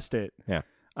don't trust it. Yeah.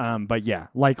 But yeah,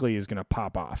 Likely is going to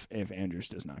pop off if Andrews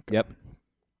does not go. Yep.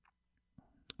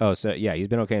 Oh, so yeah, he's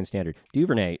been okay in standard.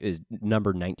 Duvernay is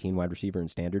number 19 wide receiver in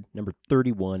standard, number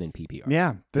 31 in PPR.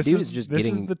 Yeah, this Dude is is just this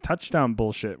getting- is the touchdown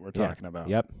bullshit we're Yeah. talking about.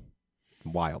 Yep.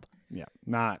 Wild. Yeah,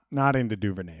 not into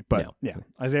Duvernay, but No. yeah,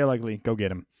 Isaiah Likely, go get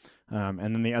him. And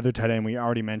then the other tight end, we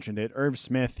already mentioned it, Irv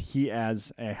Smith. He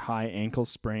has a high ankle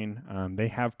sprain. They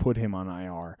have put him on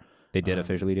IR. They did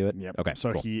officially do it? Yep. Okay,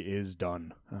 So cool. he is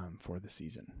done for the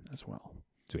season as well.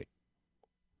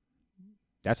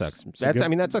 That sucks. So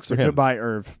That sucks so for him. Goodbye,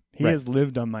 Irv. He Right. has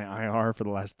lived on my IR for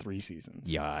the last 3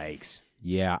 seasons. Yikes.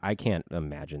 Yeah, I can't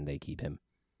imagine they keep him.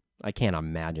 I can't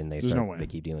imagine There's no way. they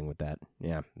keep dealing with that.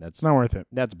 Yeah, It's not worth it.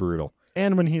 that's brutal.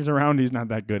 And when he's around, he's not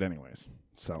that good anyways.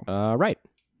 So Right.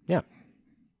 Yeah.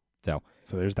 so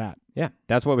there's that. Yeah,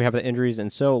 that's what we have for the injuries.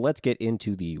 And so let's get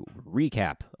into the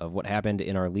recap of what happened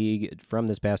in our league from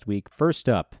this past week. First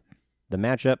up, the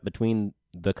matchup between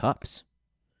the Cups.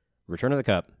 Return of the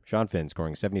Cup, Sean Finn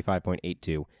scoring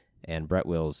 75.82 and Brett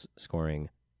Wills scoring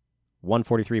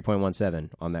 143.17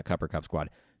 on that Cup or Cup squad.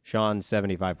 Sean's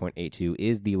 75.82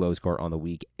 is the low score on the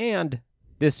week, and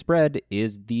this spread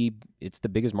is the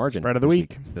biggest margin. Spread of the this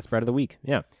week. It's the spread of the week.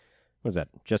 Yeah. What is that?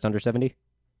 Just under 70?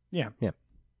 Yeah.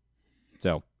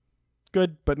 So,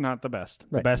 Good, but not the best.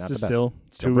 The Right, best not is the best. still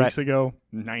Still 2 Brett. weeks ago,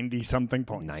 90-something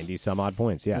points. 90 some odd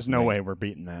points. Yeah. There's no right. way we're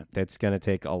beating that. That's going to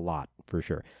take a lot for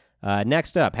sure.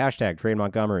 Next up, hashtag Trade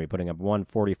Montgomery putting up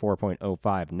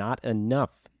 144.05. Not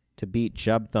enough to beat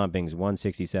Chubb Thumping's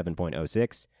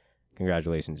 167.06.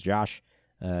 Congratulations, Josh.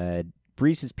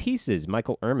 Brees's Pieces,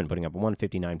 Michael Ehrman putting up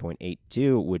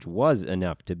 159.82, which was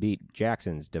enough to beat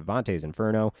Jackson's Devontae's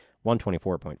Inferno,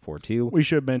 124.42. We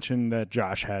should mention that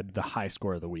Josh had the high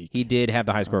score of the week. He did have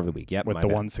the high score of the week. Yep, with my the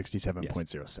bad.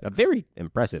 167.06. A very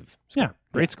impressive score. Yeah,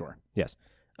 great score. Yes.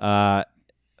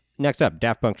 Next up,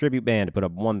 Daft Punk Tribute Band put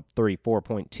up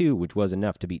 134.2, which was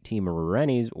enough to beat Team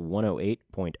Rennie's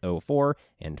 108.04.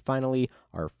 And finally,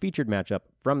 our featured matchup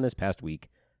from this past week,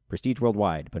 Prestige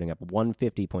Worldwide putting up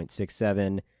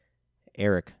 150.67.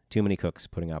 Eric, Too Many Cooks,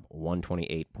 putting up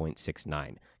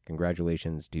 128.69.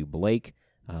 Congratulations to Blake.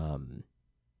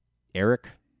 Eric,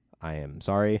 I am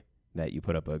sorry that you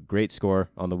put up a great score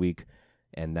on the week,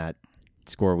 and that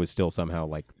score was still somehow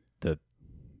like the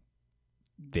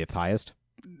 5th highest.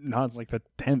 No, it's like the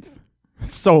 10th.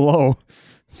 It's so low.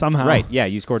 Somehow. Right, yeah,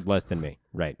 you scored less than me.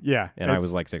 Right. Yeah. And I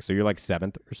was like 6th, so you're like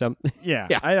 7th or something. Yeah.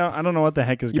 Yeah. I don't know what the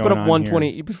heck is You going put on up 120,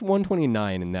 here. you put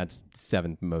 129, and that's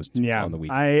 7th most Yeah, on the week.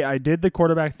 I did the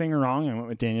quarterback thing wrong. I went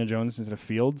with Daniel Jones instead of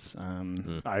Fields.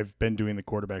 I've been doing the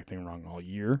quarterback thing wrong all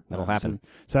year. That'll happen.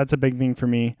 So that's a big thing for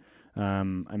me.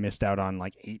 I missed out on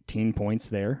like 18 points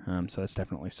there, so that's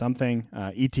definitely something.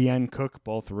 ETN, Cook,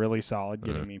 both really solid,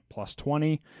 getting me plus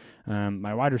 20.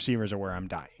 My wide receivers are where I'm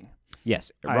dying.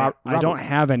 Yes. I don't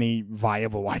have any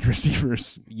viable wide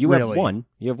receivers. You really. have one.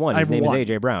 You have one. I His have name one. is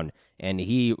A.J. Brown, and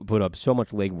he put up so much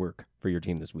legwork for your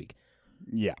team this week.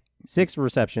 Yeah. 6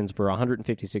 receptions for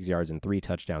 156 yards and 3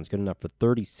 touchdowns. Good enough for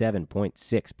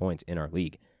 37.6 points in our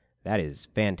league. That is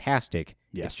fantastic.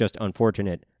 Yes. It's just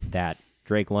unfortunate that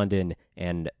Drake London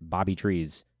and Bobby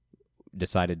Trees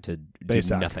decided to do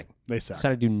suck. nothing. They suck.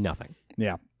 Decided to do nothing.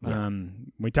 Yeah. Yeah.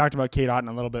 We talked about Kate Otten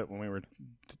a little bit when we were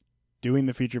doing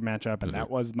the featured matchup, and that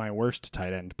was my worst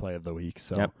tight end play of the week.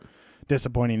 So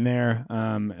disappointing there.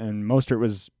 And Mostert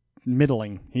was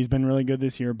middling. He's been really good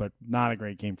this year, but not a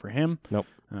great game for him. Nope.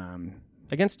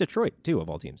 Against Detroit, too, of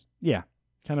all teams. Yeah.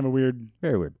 Kind of a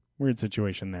Very weird.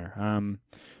 situation there.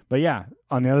 But yeah,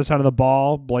 on the other side of the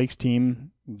ball, Blake's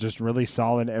team just really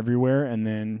solid everywhere. And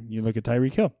then you look at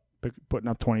Tyreek Hill putting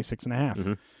up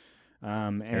 26.5.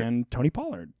 And Tony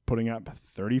Pollard putting up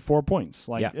 34 points.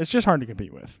 It's just hard to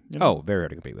compete with. You know? Oh, very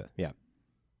hard to compete with. Yeah.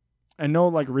 And no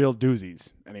real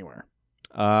doozies anywhere.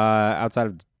 Outside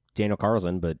of Daniel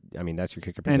Carlson, but I mean that's your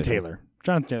kicker position. And Taylor.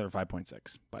 Jonathan Taylor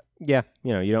 5.6. But yeah,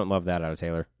 you don't love that out of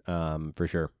Taylor, for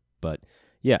sure. But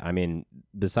yeah, I mean,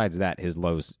 besides that, his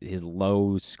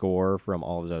low score from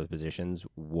all of his other positions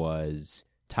was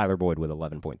Tyler Boyd with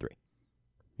 11.3.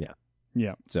 Yeah.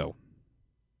 Yeah. So,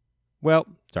 well,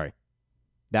 sorry.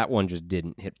 That one just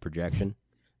didn't hit projection.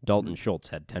 Dalton Schultz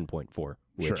had 10.4,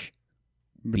 which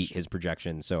beat his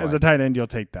projection. So as a tight end, you'll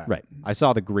take that. Right. I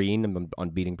saw the green on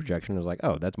beating projection. I was like,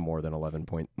 oh, that's more than 11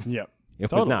 point. Yep.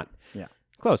 It was not. Yeah.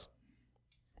 Close.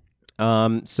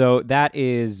 So that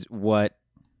is what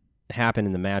happened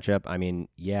in the matchup. I mean,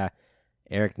 yeah,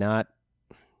 Eric, not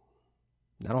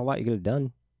a lot you could have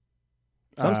done.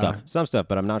 Some stuff,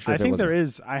 but I'm not sure. I think there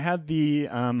is. I had the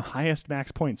highest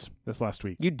max points this last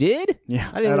week. You did? Yeah,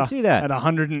 I didn't even see that. At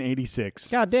 186.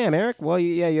 God damn, Eric. Well,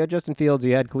 you had Justin Fields.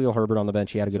 You had Khalil Herbert on the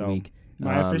bench. He had a good week.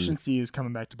 My efficiency is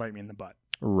coming back to bite me in the butt.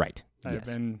 Right. I've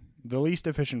been the least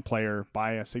efficient player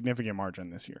by a significant margin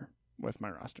this year with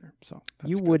my roster. So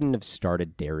you wouldn't have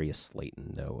started Darius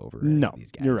Slayton though over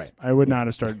these guys. You're right. I would not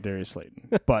have started Darius Slayton,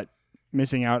 but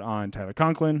missing out on Tyler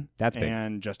Conklin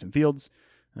and Justin Fields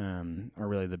are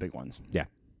really the big ones. Yeah.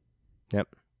 Yep.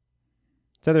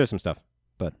 So there's some stuff,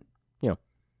 but oh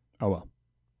well.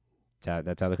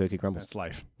 That's how the cookie crumbles. That's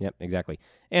life. Yep, exactly.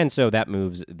 And so that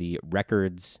moves the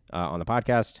records on the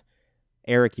podcast.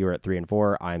 Eric, you're at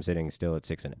 3-4. I'm sitting still at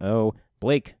 6-0.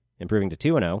 Blake improving to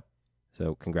 2-0.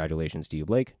 So congratulations to you,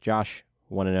 Blake. Josh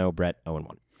 1-0. Brett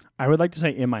 0-1. I would like to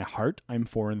say in my heart I'm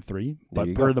 4-3,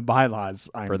 but per the bylaws,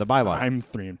 I'm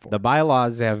 3-4. The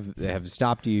bylaws have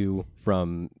stopped you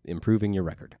from improving your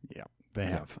record. Yeah. They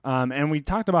have. And we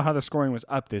talked about how the scoring was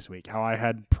up this week, how I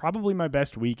had probably my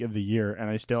best week of the year, and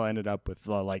I still ended up with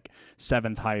the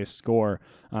seventh highest score.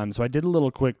 So I did a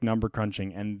little quick number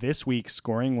crunching, and this week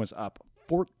scoring was up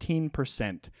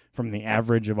 14% from the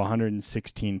average of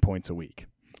 116 points a week.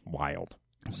 Wild.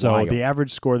 So the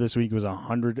average score this week was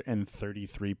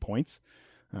 133 points,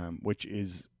 which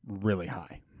is really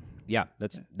high. Yeah,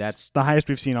 that's the highest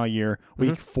we've seen all year.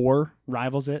 Week 4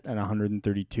 rivals it at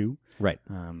 132. Right.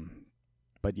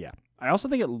 But yeah, I also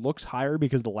think it looks higher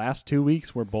because the last 2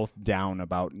 weeks were both down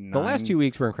about 9. The last 2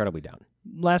 weeks were incredibly down.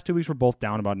 Last 2 weeks were both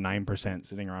down about 9%,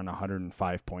 sitting around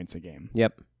 105 points a game.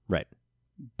 Yep. Right.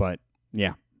 But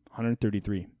yeah,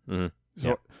 133.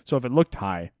 Mm-hmm. So if it looked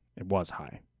high, it was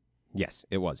high. Yes,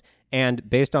 it was. And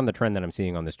based on the trend that I'm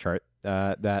seeing on this chart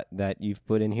that you've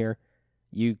put in here,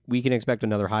 we can expect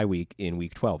another high week in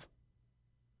week 12.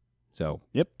 So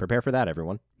prepare for that,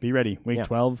 everyone. Be ready. Week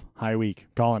 12, high week.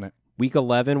 Calling it. Week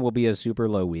 11 will be a super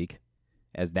low week,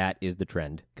 as that is the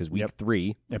trend, because week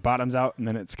 3... It bottoms out, and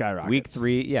then it skyrockets. Week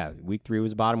 3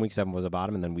 was a bottom, week 7 was a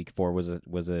bottom, and then week 4 was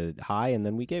a high, and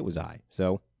then week 8 was a high.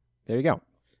 So, there you go.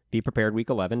 Be prepared week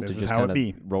 11 to just kind of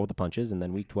roll with the punches, and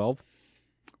then week 12...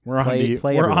 We're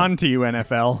on to you,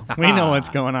 NFL. We know what's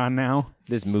going on now.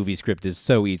 This movie script is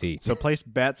so easy. So place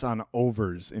bets on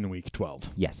overs in week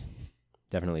 12. Yes.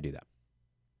 Definitely do that.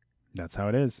 That's how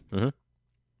it is.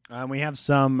 Mm-hmm. We have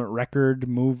some record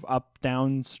move up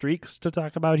down streaks to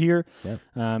talk about here.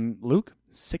 Yeah. Luke,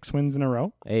 6 wins in a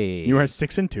row. Hey. You are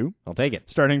 6-2. I'll take it.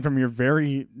 Starting from your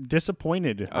very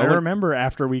disappointed. I remember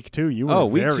after week 2, you were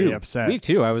very upset. Week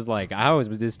 2, I was like, how is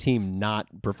this team not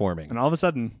performing? And all of a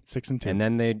sudden, 6-2. And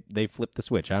then they flipped the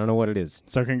switch. I don't know what it is.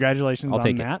 So congratulations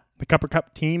on that. The Cupper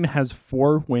Cup team has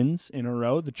 4 wins in a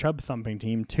row. The Chubb Thumping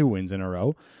team, 2 wins in a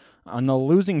row. On the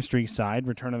losing streak side,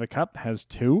 Return of the Cup has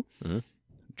 2. Mm-hmm.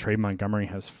 Trey Montgomery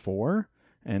has 4.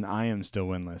 and I am still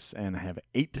winless, and I have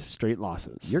 8 straight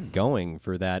losses. You're going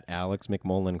for that Alex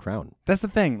McMullen crown. That's the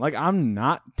thing. Like, I'm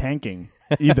not tanking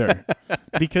either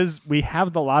because we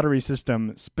have the lottery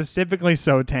system specifically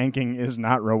so tanking is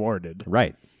not rewarded.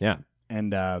 Right. Yeah.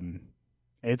 And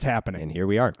it's happening. And here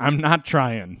we are. I'm not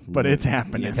trying, but it's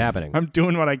happening. It's happening. I'm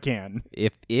doing what I can.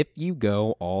 If you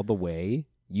go all the way,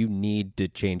 you need to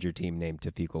change your team name to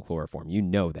fecal chloroform. You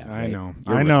know that, right? I know.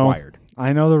 You're I know. required.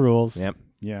 I know the rules. Yep.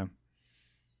 Yeah.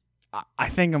 I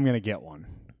think I'm going to get one.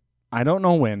 I don't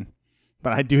know when,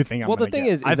 but I do think I'm Well, going the to thing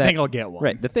get is I that- think I'll get one.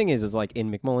 Right. The thing is like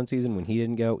in McMullen season when he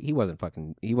didn't go, he wasn't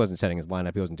setting his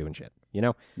lineup. He wasn't doing shit. You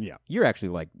know? Yeah. You're actually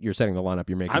like you're setting the lineup.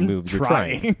 You're making I'm moves.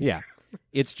 trying. You're trying. Yeah.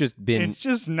 It's just been. It's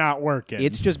just not working.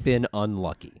 It's just been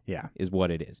unlucky. Yeah. Is what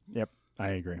it is. Yep. I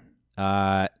agree.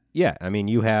 Yeah. I mean,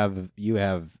 you have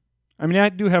I mean, I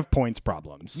do have points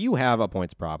problems. a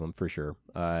points problem for sure.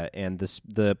 And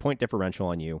the point differential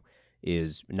on you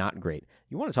is not great.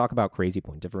 You want to talk about crazy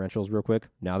point differentials real quick?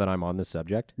 Now that I'm on this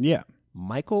subject, Yeah.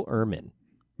 Michael Ehrman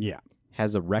Yeah.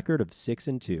 has a record of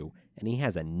 6-2, and he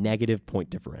has a negative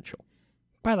point differential.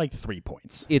 By like 3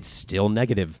 points. It's still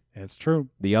negative. It's true.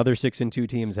 The other 6-2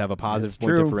 teams have a positive That's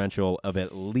point true. differential of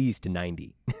at least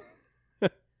 90.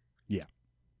 Yeah.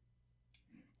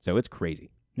 So it's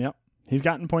crazy. Yep. He's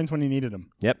gotten points when he needed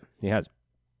them. Yep, he has.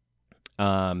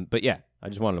 But yeah, I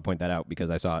just wanted to point that out because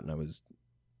I saw it and I was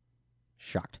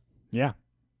shocked. Yeah.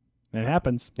 It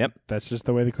happens. Yep. That's just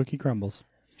the way the cookie crumbles.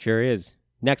 Sure is.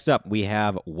 Next up, we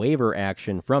have waiver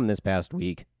action from this past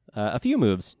week. A few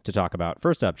moves to talk about.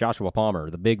 First up, Joshua Palmer,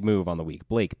 the big move on the week.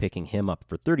 Blake picking him up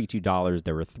for $32.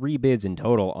 There were 3 bids in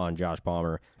total on Josh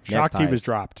Palmer. Shocked he highest- was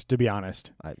dropped, to be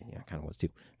honest. I kind of was too.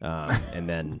 And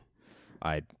then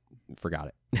I forgot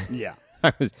it. Yeah.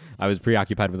 I was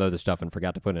preoccupied with other stuff and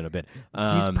forgot to put in a bid.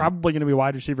 He's probably going to be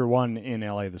wide receiver 1 in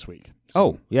LA this week.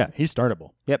 Oh, yeah. He's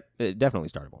startable. Yep, definitely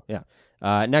startable. Yeah.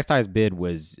 Next highest bid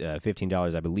was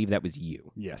 $15. I believe that was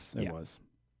you. Yes, it Yeah. was.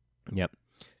 Yep.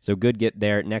 So good get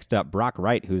there. Next up, Brock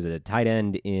Wright, who's a tight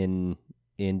end in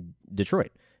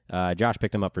Detroit. Josh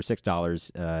picked him up for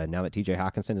 $6. Now that TJ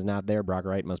Hawkinson is not there, Brock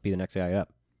Wright must be the next guy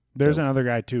up. There's So- another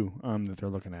guy, too, that they're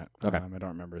looking at. Okay. I don't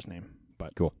remember his name,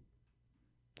 but Cool.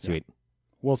 Sweet.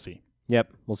 we'll see.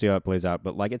 Yep. We'll see how it plays out.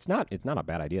 But like, it's not a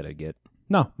bad idea to get.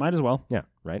 No, might as well. Yeah.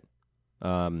 Right.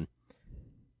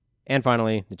 And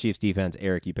finally, the Chiefs defense.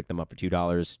 Eric, you picked them up for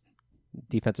 $2.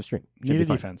 Defensive stream. Should Need be a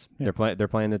fine. defense. Yeah. They're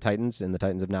playing the Titans, and the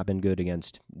Titans have not been good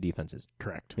against defenses.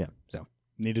 Correct. Yeah. So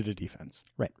Needed a defense.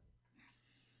 Right.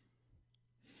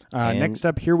 And- Next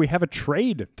up here, we have a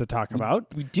trade to talk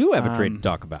about. we do have a trade to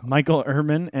talk about. Michael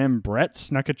Ehrman and Brett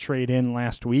snuck a trade in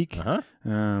last week, Uh-huh.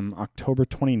 October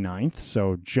 29th,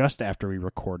 so just after we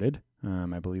recorded.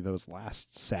 I believe that was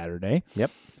last Saturday.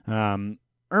 Yep.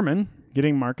 Ehrman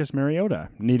getting Marcus Mariota,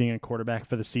 needing a quarterback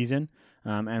for the season.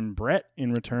 And Brett,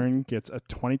 in return, gets a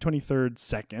 2023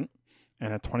 second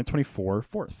and a 2024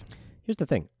 fourth. Here's the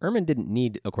thing. Ehrman didn't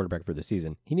need a quarterback for the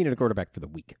season. He needed a quarterback for the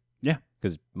week. Yeah.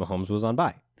 Because Mahomes was on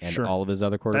bye. And Sure. all of his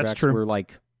other That's quarterbacks true. were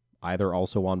like either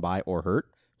also on bye or hurt.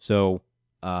 So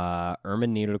Ehrman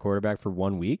needed a quarterback for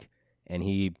 1 week, and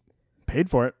he Paid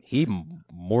for it.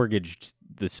 mortgaged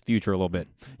this future a little bit.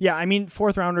 Yeah, I mean,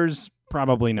 fourth rounders,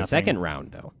 probably nothing. The second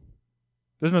round, though.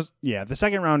 There's no, yeah, the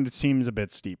second round it seems a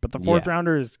bit steep, but the fourth Yeah.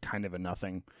 rounder is kind of a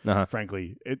nothing. Uh-huh.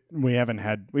 Frankly,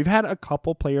 we've had a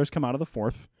couple players come out of the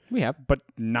fourth, We have. but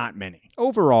not many.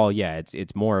 Overall, yeah,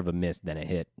 it's more of a miss than a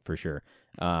hit, for sure.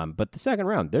 But the second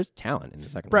round, there's talent in the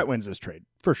second Brett round. wins this trade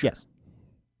for sure. Yes.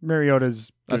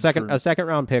 Mariota's A good second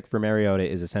round pick for Mariota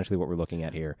is essentially what we're looking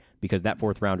at here because that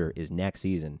fourth rounder is next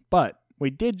season. but we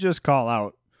did just call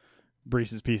out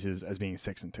Brees's Pieces as being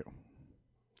 6-2.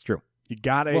 It's true.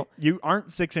 You aren't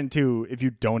 6-2 if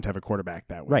you don't have a quarterback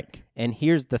that week. Right. And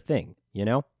here's the thing,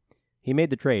 he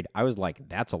made the trade. I was like,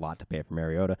 that's a lot to pay for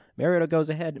Mariota. Mariota goes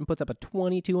ahead and puts up a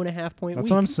 22.5 point That's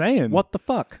week. what I'm saying. What the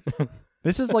fuck?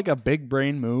 This is like a big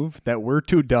brain move that we're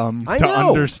too dumb I to know.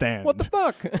 understand. What the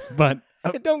fuck? But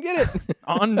I don't get it.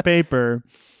 on paper,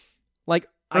 Like,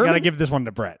 I got to Ehrman- give this one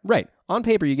to Brett. Right. On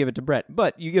paper, you give it to Brett,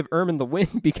 but you give Ehrman the win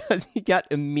because he got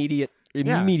immediate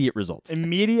results.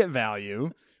 Immediate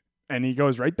value, and he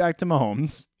goes right back to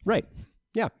Mahomes. Right.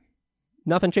 Yeah.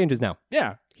 Nothing changes now.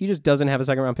 Yeah. He just doesn't have a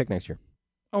second round pick next year.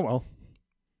 Oh, well.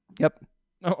 Yep.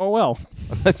 Oh well.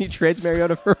 Unless he trades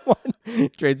Mariota for one.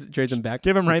 trades him back.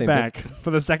 Give him the right same back pick. for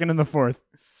the second and the fourth.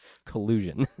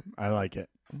 Collusion. I like it.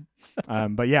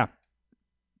 But yeah,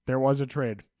 there was a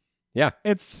trade. Yeah.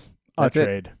 It's a That's it.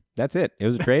 trade. That's it. It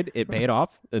was a trade. It paid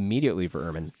off immediately for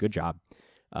Ehrman. Good job.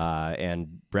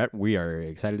 And Brett, we are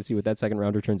excited to see what that second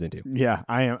rounder turns into. Yeah,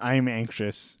 I am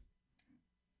anxious.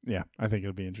 Yeah, I think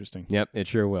it'll be interesting. Yep, it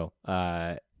sure will.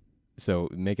 So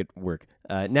make it work.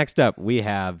 Next up, we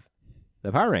have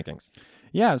the power rankings.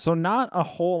 Yeah, so not a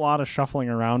whole lot of shuffling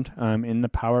around in the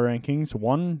power rankings.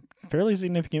 One fairly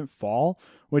significant fall,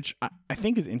 which I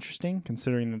think is interesting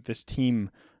considering that this team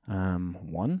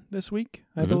won this week,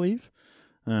 I believe.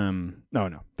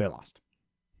 No, they lost.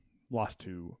 Lost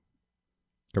to...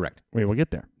 Correct. Wait, we'll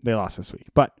get there. They lost this week.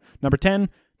 But number 10,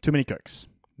 Too Many Cooks.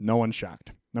 No one's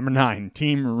shocked. Number 9,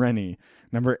 Team Rennie.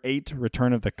 Number 8,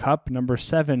 Return of the Cup. Number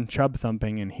 7, Chubb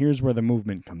Thumping. And here's where the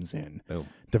movement comes in. Boom.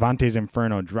 Devontae's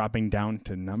Inferno dropping down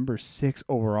to number 6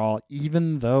 overall,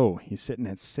 even though he's sitting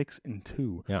at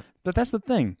 6-2. Yeah. But that's the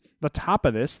thing. The top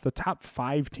of this, the top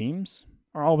 5 teams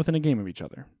are all within a game of each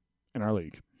other in our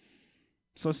league.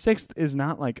 So 6th is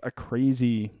not like a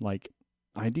crazy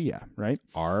idea, right?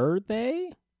 Are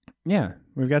they? Yeah.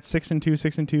 We've got 6-2,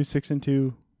 6-2,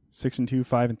 6-2, 6-2,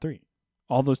 5-3.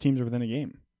 All those teams are within a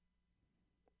game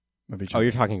of each Oh, other.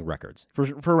 you're talking records.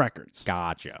 For records.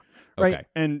 Gotcha. Okay. Right.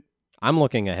 And I'm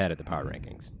looking ahead at the power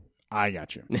rankings. I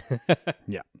got you.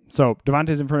 Yeah. So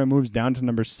Devontae's Inferno moves down to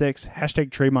number 6.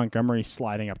 Hashtag Trey Montgomery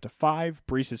sliding up to 5.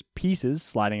 Brees's Pieces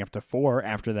sliding up to 4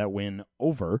 after that win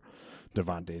over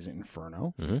Devontae's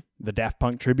Inferno. Mm-hmm. The Daft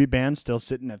Punk tribute band still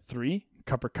sitting at 3.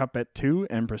 Cupper Cup at 2.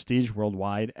 And Prestige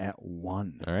Worldwide at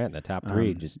 1. All right, the top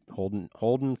 3 just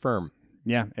holding firm.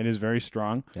 Yeah, it is very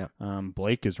strong. Yeah.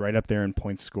 Blake is right up there in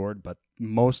points scored, but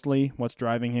mostly what's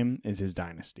driving him is his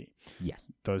dynasty. Yes.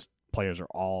 Those players are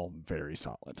all very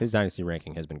solid. His dynasty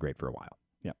ranking has been great for a while.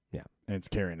 And it's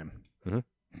carrying him.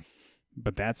 Mm-hmm.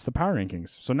 But that's the power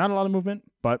rankings. So not a lot of movement,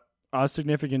 but a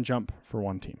significant jump for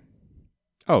one team.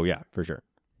 Oh, yeah, for sure.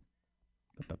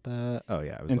 Oh,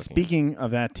 yeah. And speaking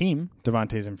of that team,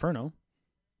 Devontae's Inferno,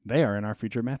 they are in our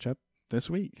featured matchup this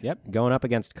week. Yep, going up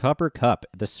against Cupper Cup.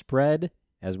 The spread,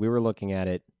 as we were looking at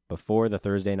it before the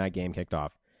Thursday night game kicked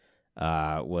off,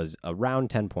 was around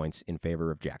 10 points in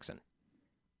favor of Jackson.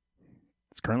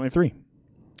 It's currently 3.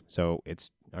 So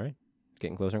it's, all right,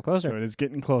 getting closer and closer. So it is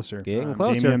getting closer. Getting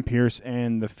closer. Damian Pierce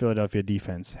and the Philadelphia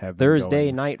defense have been Thursday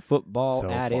going night football so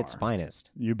at its far.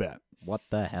 finest. You bet. What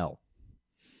the hell?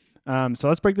 So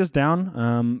let's break this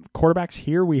down. Quarterbacks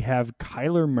here, we have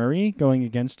Kyler Murray going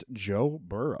against Joe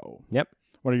Burrow. Yep.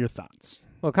 What are your thoughts?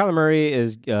 Well, Kyler Murray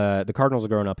is the Cardinals are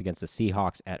going up against the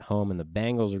Seahawks at home, and the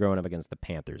Bengals are going up against the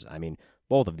Panthers. I mean,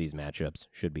 both of these matchups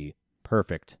should be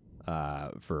perfect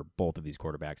for both of these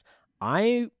quarterbacks.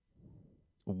 I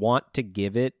want to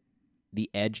give it the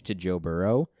edge to Joe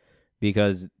Burrow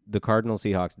because the Cardinals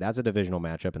Seahawks, that's a divisional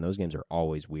matchup, and those games are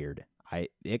always weird.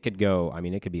 It could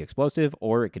be explosive,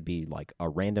 or it could be like a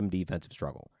random defensive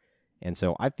struggle. And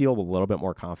so I feel a little bit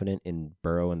more confident in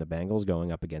Burrow and the Bengals going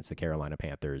up against the Carolina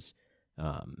Panthers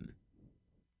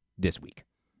this week.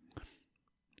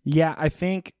 Yeah, I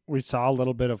think we saw a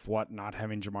little bit of what not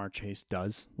having Jamar Chase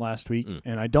does last week,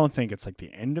 and I don't think it's like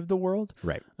the end of the world.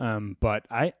 Right. But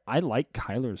I like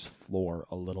Kyler's floor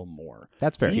a little more.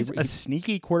 That's fair. He's a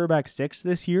sneaky quarterback 6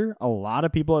 this year. A lot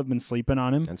of people have been sleeping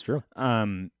on him. That's true.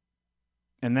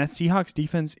 And that Seahawks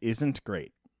defense isn't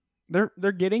great.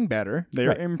 They're getting better.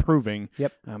 They're improving.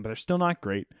 Yep. But they're still not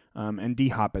great. And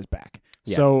D-Hop is back.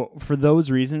 Yeah. So for those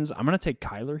reasons, I'm going to take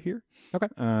Kyler here. Okay.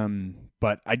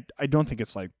 But I don't think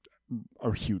it's like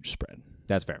a huge spread.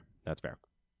 That's fair.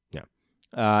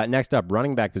 Yeah. Next up,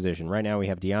 running back position. Right now we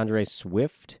have DeAndre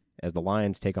Swift as the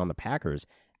Lions take on the Packers.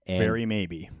 And, Very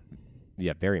maybe.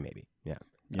 Yeah, very maybe.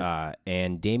 Yeah.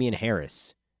 And Damian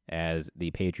Harris as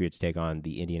the Patriots take on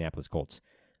the Indianapolis Colts.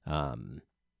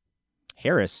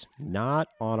 Harris, not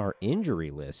on our injury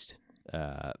list,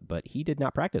 but he did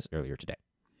not practice earlier today.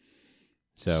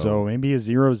 So maybe a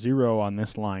 0-0 on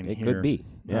this line it here. could be.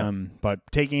 Yeah. But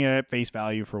taking it at face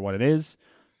value for what it is,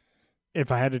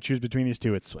 if I had to choose between these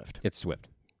two, it's Swift. It's Swift.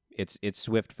 It's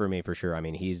Swift for me for sure. I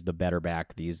mean, he's the better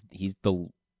back. He's the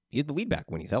lead back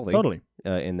when he's healthy. Totally.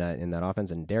 In that offense,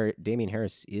 and Damian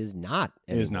Harris is not.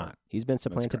 Anymore. Is not. He's been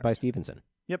supplanted by Stevenson.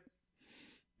 Yep.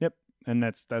 And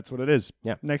that's what it is.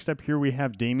 Yeah. Next up here we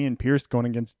have Damian Pierce going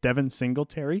against Devin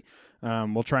Singletary.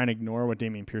 We'll try and ignore what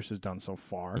Damian Pierce has done so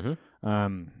far.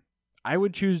 Mm-hmm. I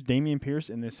would choose Damian Pierce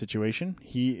in this situation.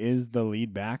 He is the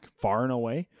lead back far and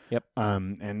away. Yep.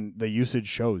 And the usage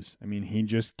shows. I mean, he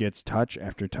just gets touch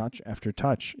after touch after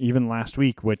touch. Even last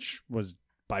week, which was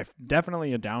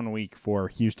definitely a down week for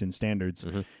Houston standards,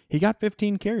 he got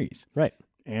 15 carries. Right.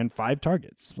 And 5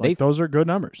 targets. Those are good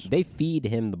numbers. They feed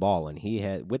him the ball, and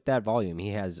with that volume, he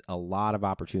has a lot of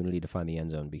opportunity to find the end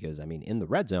zone because, I mean, in the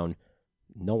red zone,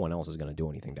 no one else is going to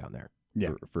do anything down there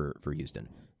for Houston.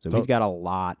 So he's got a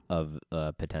lot of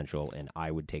potential, and I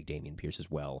would take Damian Pierce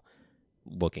as well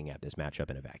looking at this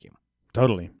matchup in a vacuum.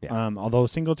 Totally. Yeah. Although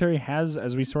Singletary has,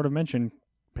 as we sort of mentioned,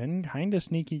 been kind of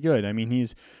sneaky good. I mean,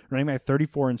 he's running back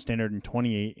 34 in standard and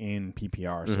 28 in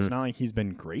PPR, so it's not like he's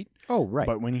been great. Oh, right.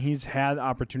 But when he's had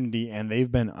opportunity and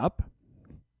they've been up,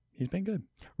 he's been good.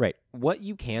 Right. What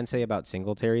you can say about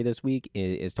Singletary this week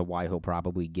is to why he'll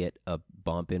probably get a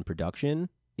bump in production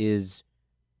is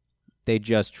they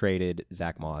just traded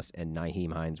Zach Moss, and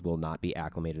Nyheim Hines will not be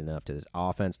acclimated enough to this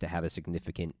offense to have a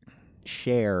significant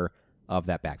share of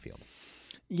that backfield.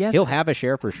 Yes. He'll have a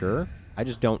share for sure. I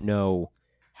just don't know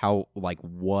how,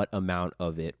 what amount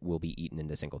of it will be eaten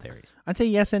into Singletary's. I'd say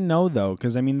yes and no, though,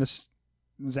 because, I mean, this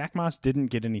Zach Moss didn't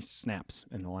get any snaps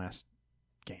in the last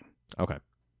game. Okay.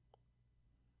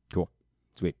 Cool.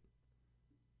 Sweet.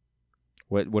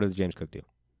 What did James Cook do?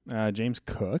 James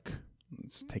Cook,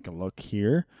 let's take a look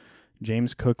here.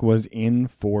 James Cook was in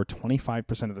for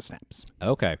 25% of the snaps.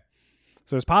 Okay.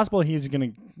 So it's possible he's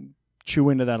going to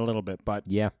chew into that a little bit, but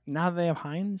Yeah. now that they have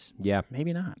Hines, Yeah.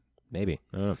 maybe not. Maybe.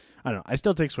 I don't I don't know. I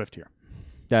still take Swift here.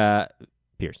 know.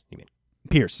 Pierce, you mean?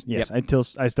 Pierce, yes.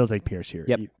 I still take Pierce here.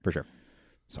 Yep, for sure.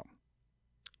 So.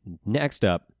 Next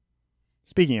up,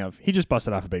 Speaking of, he just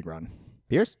busted off a big run.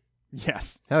 Pierce?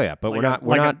 Yes. Hell yeah, but Like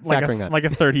we're not factoring that. Like a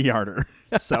 30-yarder.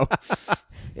 So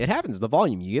It happens. The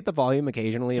volume. You get the volume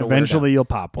occasionally. eventually you'll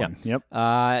pop one. Yep.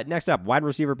 Next up, wide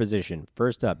receiver position.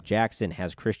 First up, Jackson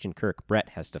has Christian Kirk. Brett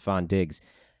has Stephon Diggs.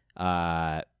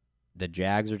 The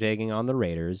Jags are taking on the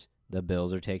Raiders. The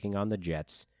Bills are taking on the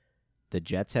Jets. The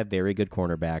Jets have very good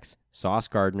cornerbacks. Sauce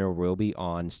Gardner will be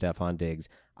on Stephon Diggs.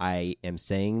 I am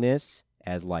saying this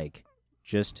as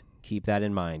just keep that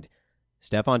in mind.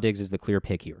 Stephon Diggs is the clear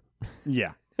pick here.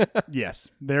 Yeah. Yes.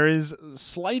 There is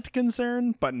slight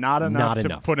concern, but not enough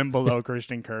to put him below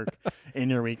Christian Kirk in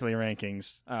your weekly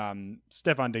rankings.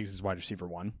 Stephon Diggs is wide receiver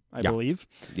 1, I believe.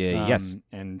 Yeah, yes.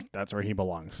 And that's where he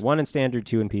belongs. 1 in standard,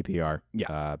 2 in PPR.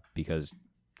 Yeah. Because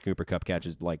Cooper Kupp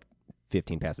catches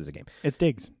 15 passes a game. It's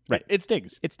Diggs. Right. It's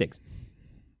Diggs. It's Diggs.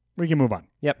 We can move on.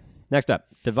 Yep. Next up,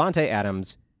 Devontae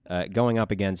Adams going up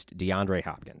against DeAndre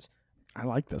Hopkins. I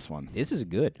like this one. This is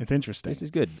good. It's interesting. This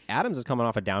is good. Adams is coming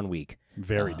off a down week.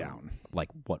 Very down.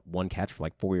 One catch for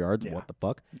 4 yards? Yeah. What the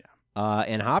fuck? Yeah.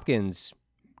 And Hopkins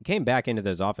came back into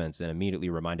this offense and immediately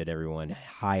reminded everyone,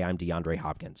 hi, I'm DeAndre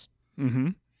Hopkins.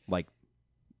 Mm-hmm.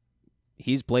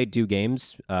 He's played 2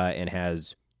 games and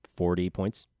has 40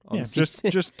 points on the season.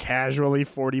 just casually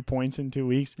 40 points in 2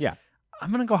 weeks. Yeah. I'm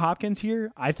going to go Hopkins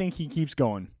here. I think he keeps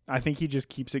going. I think he just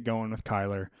keeps it going with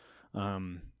Kyler,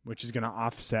 which is going to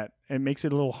offset. It makes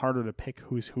it a little harder to pick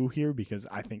who's who here because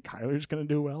I think Kyler's going to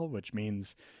do well, which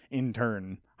means in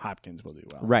turn Hopkins will do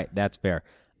well. Right, that's fair.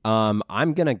 I'm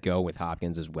going to go with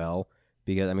Hopkins as well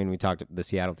because, we talked the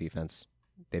Seattle defense.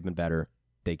 They've been better.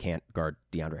 They can't guard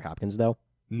DeAndre Hopkins, though.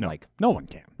 No, no one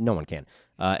can. No one can.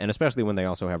 And especially when they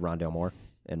also have Rondale Moore,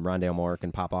 and Rondale Moore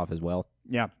can pop off as well.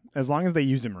 Yeah, as long as they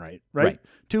use him right?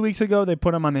 2 weeks ago, they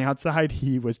put him on the outside.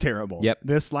 He was terrible. Yep.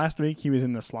 This last week, he was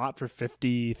in the slot for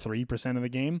 53% of the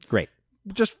game. Great.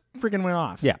 Just freaking went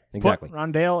off. Yeah, exactly. Put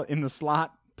Rondale in the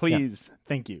slot, please. Yep.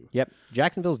 Thank you. Yep.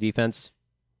 Jacksonville's defense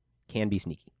can be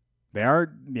sneaky. They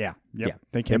are, yeah.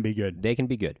 They can be good. They can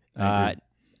be good.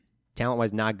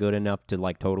 Talent-wise, not good enough to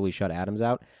totally shut Adams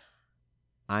out.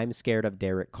 I'm scared of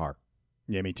Derek Carr.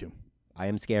 Yeah, me too. I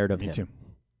am scared of him. Me too.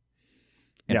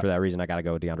 And for that reason, I got to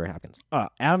go with DeAndre Hopkins.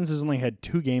 Adams has only had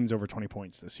 2 games over 20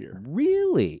 points this year.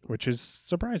 Really? Which is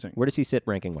surprising. Where does he sit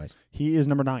ranking-wise? He is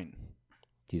number 9.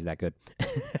 He's that good.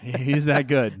 He's that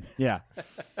good. Yeah.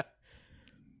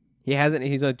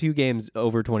 He's on 2 games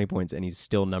over 20 points, and he's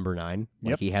still number 9.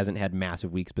 Yep. He hasn't had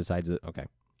massive weeks besides it. Okay.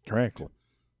 Correct. Cool.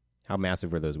 How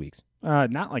massive were those weeks?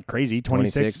 Not like crazy.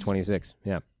 26.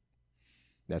 Yeah.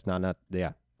 That's not.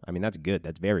 Yeah. That's good.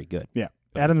 That's very good. Yeah.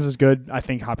 Adams is good. I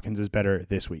think Hopkins is better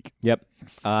this week. Yep.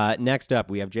 Next up,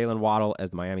 we have Jalen Waddle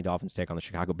as the Miami Dolphins take on the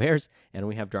Chicago Bears, and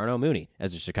we have Darnell Mooney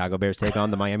as the Chicago Bears take on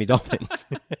the Miami Dolphins.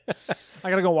 I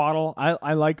got to go Waddle.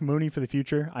 I like Mooney for the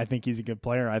future. I think he's a good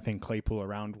player. I think Claypool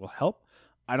around will help.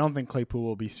 I don't think Claypool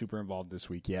will be super involved this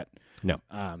week yet. No.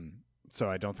 So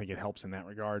I don't think it helps in that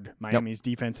regard. Miami's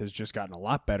defense has just gotten a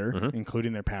lot better,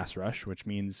 including their pass rush, which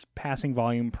means passing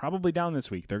volume probably down this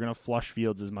week. They're going to flush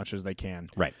Fields as much as they can.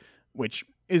 Right. Which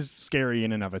is scary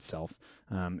in and of itself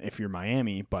if you're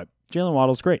Miami, but Jalen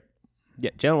Waddle's great.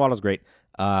 Yeah, Jalen Waddle's great.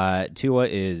 Tua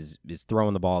is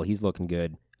throwing the ball. He's looking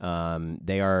good.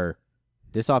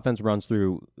 This offense runs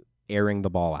through airing the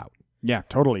ball out. Yeah,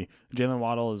 totally. Jalen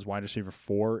Waddle is wide receiver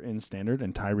 4 in standard,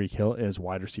 and Tyreek Hill is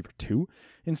wide receiver 2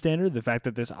 in standard. The fact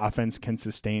that this offense can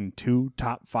sustain 2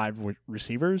 top 5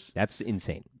 receivers, that's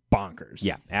insane. Bonkers.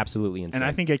 Yeah, absolutely insane. And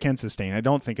I think it can sustain. I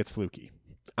don't think it's fluky.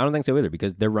 I don't think so either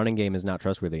because their running game is not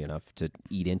trustworthy enough to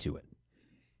eat into it.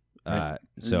 Right.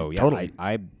 So, yeah, Totally.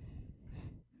 I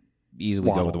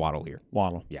easily go with Waddle here.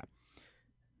 Waddle.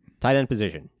 Tight end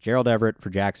position. Gerald Everett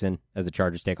for Jackson as the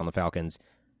Chargers take on the Falcons.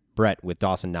 Brett with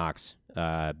Dawson Knox.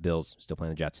 Bills still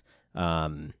playing the Jets.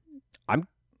 I'm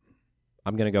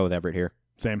going to go with Everett here.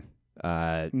 Same.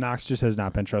 Knox just has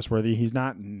not been trustworthy. He's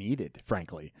not needed,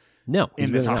 frankly, No.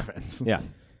 in this really not. offense. Yeah.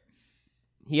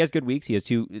 He has good weeks. He has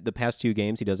the past 2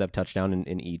 games. He does have touchdown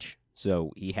in each.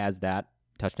 So he has that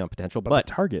touchdown potential. But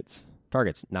the targets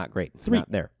not great. 3.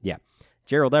 Not there. Yeah.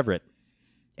 Gerald Everett.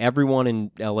 Everyone in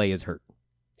LA is hurt.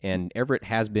 And Everett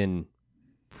has been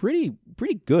pretty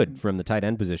good from the tight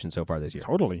end position so far this year.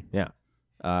 Totally. Yeah.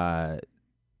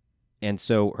 And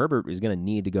so Herbert is going to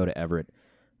need to go to Everett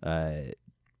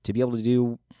to be able to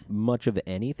do much of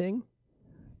anything.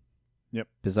 Yep.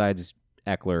 Besides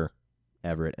Eckler,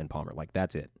 Everett, and Palmer. Like,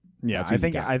 that's it. Yeah, That's who I you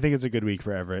think got. I think it's a good week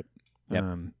for Everett. Yep.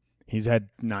 He's had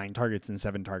 9 targets and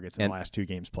 7 targets in And- the last 2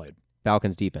 games played.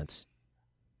 Falcons defense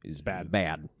is bad.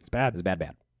 Bad. It's bad. It's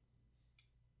bad.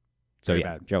 So, Very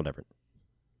yeah, bad. Gerald Everett.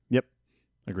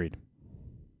 Agreed.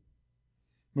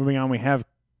 Moving on, we have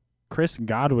Chris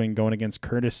Godwin going against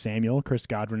Curtis Samuel. Chris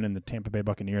Godwin and the Tampa Bay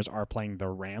Buccaneers are playing the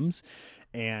Rams,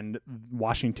 and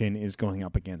Washington is going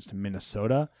up against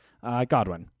Minnesota.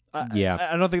 Godwin. Yeah.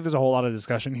 I don't think there's a whole lot of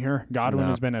discussion here. Godwin No.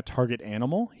 has been a target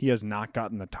animal. He has not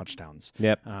gotten the touchdowns.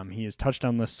 Yep. He is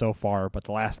touchdownless so far, but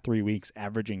the last 3 weeks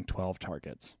averaging 12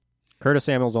 targets. Curtis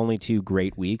Samuel's only 2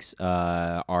 great weeks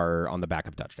are on the back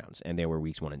of touchdowns, and they were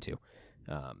weeks 1 and 2.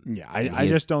 Yeah, and I he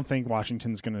is- just don't think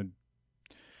Washington's going to.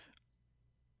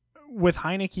 With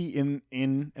Heineke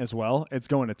in as well, it's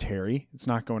going to Terry. It's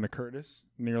not going to Curtis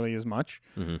nearly as much,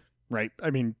 Mhm. right?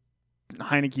 I mean,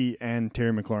 Heineke and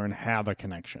Terry McLaurin have a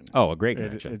connection. Oh, a great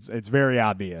connection. It's very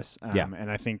obvious. Yeah. And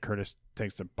I think Curtis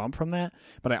takes a bump from that.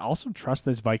 But I also trust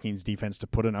this Vikings defense to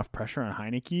put enough pressure on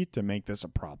Heineke to make this a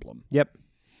problem. Yep.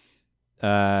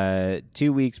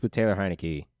 2 weeks with Taylor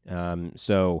Heineke.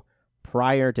 So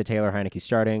prior to Taylor Heineke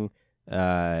starting,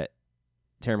 Terry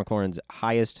McLaurin's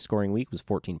highest scoring week was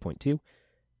 14.2.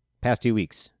 Past 2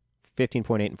 weeks,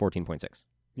 15.8 and 14.6.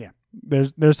 Yeah,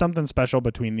 there's something special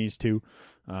between these two,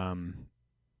 and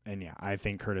yeah, I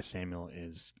think Curtis Samuel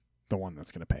is the one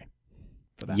that's going to pay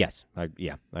for that. Yes, I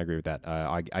agree with that.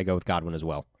 I go with Godwin as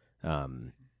well,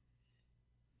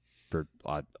 for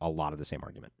a lot of the same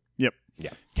argument.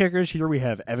 Kickers here we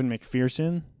have Evan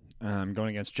McPherson going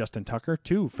against Justin Tucker.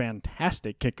 2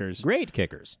 fantastic kickers. Great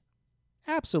kickers,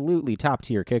 absolutely top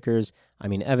tier kickers. I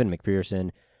mean, Evan McPherson,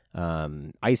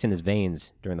 ice in his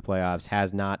veins during the playoffs,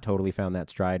 has not totally found that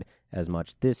stride as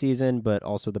much this season, but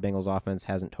also the Bengals offense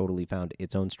hasn't totally found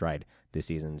its own stride this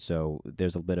season. So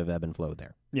there's a bit of ebb and flow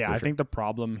there. Yeah, for I sure. think the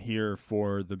problem here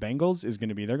for the Bengals is going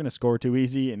to be they're going to score too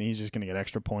easy, and he's just going to get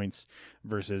extra points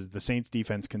versus the Saints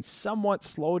defense can somewhat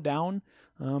slow down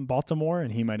Baltimore,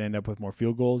 and he might end up with more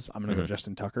field goals. I'm going to go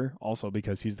Justin Tucker also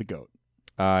because he's the GOAT.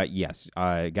 Yes,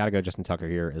 I got to go Justin Tucker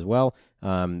here as well.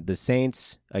 The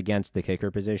Saints against the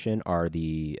kicker position are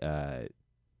the,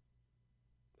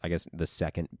 I guess, the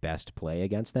second best play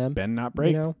against them. Bend not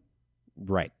break. You know?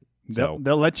 Right. They'll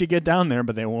let you get down there,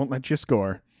 but they won't let you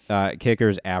score.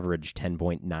 Kickers average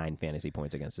 10.9 fantasy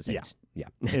points against the Saints. Yeah.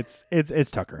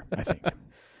 It's Tucker, I think.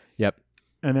 Yep.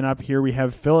 And then up here we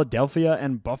have Philadelphia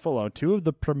and Buffalo, 2 of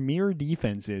the premier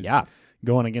defenses. Yeah.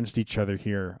 Going against each other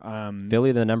here.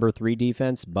 Philly, the number 3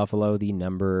 defense. Buffalo, the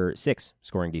number 6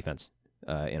 scoring defense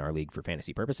in our league for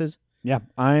fantasy purposes. Yeah,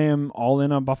 I am all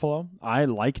in on Buffalo. I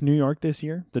like New York this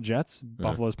year, the Jets.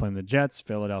 Buffalo's playing the Jets.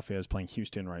 Philadelphia is playing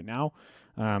Houston right now.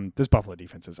 This Buffalo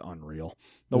defense is unreal.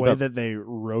 The way that they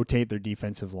rotate their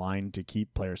defensive line to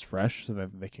keep players fresh so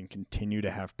that they can continue to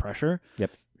have pressure.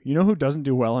 Yep. You know who doesn't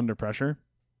do well under pressure?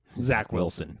 Zach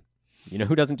Wilson. You know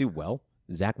who doesn't do well?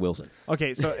 Zach Wilson.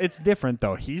 Okay, so it's different,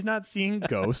 though. He's not seeing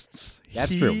ghosts.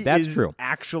 That's true. That's He is true.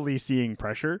 actually seeing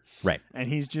pressure. Right. And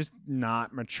he's just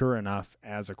not mature enough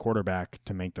as a quarterback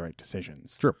to make the right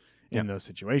decisions. True. In those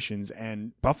situations.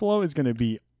 And Buffalo is going to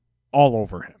be all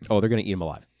over him. Oh, they're going to eat him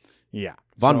alive. Yeah.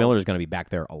 Von Miller is going to be back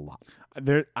there a lot.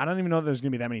 I don't even know if there's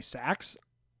going to be that many sacks.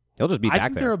 He'll just be I back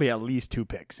think there. there will be at least 2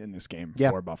 picks in this game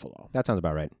for Buffalo. That sounds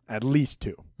about right. At least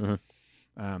 2.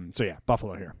 Mhm. So, yeah,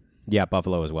 Buffalo here. Yeah,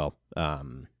 Buffalo as well.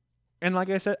 And like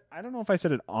I said, I don't know if I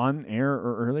said it on air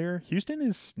or earlier. Houston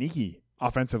is sneaky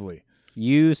offensively.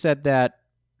 You said that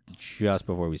just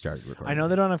before we started recording. I know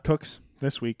they don't have Cooks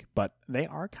this week, but they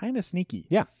are kind of sneaky.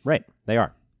 Yeah, right. They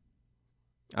are.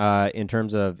 In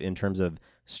terms of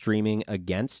streaming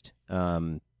against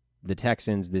the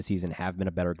Texans this season have been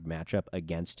a better matchup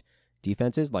against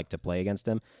defenses, like to play against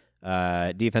them.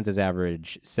 Defenses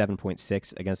average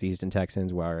 7.6 against the Houston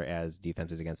Texans, whereas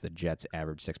defenses against the Jets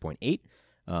average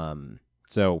 6.8.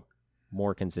 So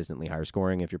more consistently higher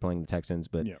scoring if you're playing the Texans,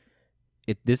 but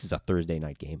this is a Thursday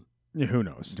night game. Yeah, who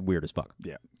knows? It's weird as fuck.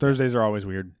 Yeah, Thursdays are always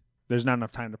weird. There's not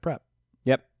enough time to prep.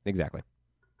 Yep, exactly.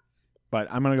 But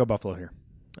I'm going to go Buffalo here.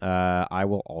 I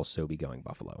will also be going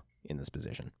Buffalo in this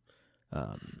position.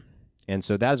 And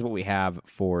so that is what we have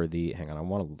for the... Hang on, I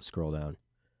want to scroll down.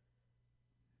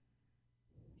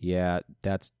 Yeah,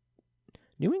 that's...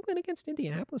 New England against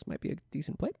Indianapolis might be a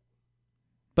decent play.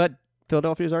 But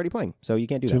Philadelphia is already playing, so you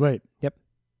can't do that. Too late. Yep.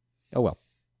 Oh, well.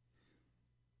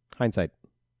 Hindsight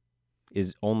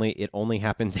is only... It only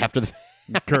happens after the...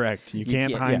 Correct. You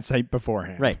can't hindsight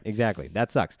beforehand. Right, exactly.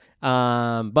 That sucks.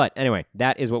 But anyway,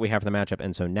 that is what we have for the matchup.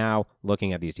 And so now,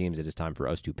 looking at these teams, it is time for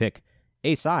us to pick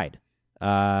a side.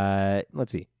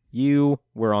 Let's see. You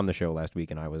were on the show last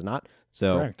week, and I was not.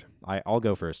 So correct. I'll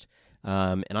go first.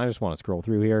 And I just want to scroll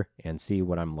through here and see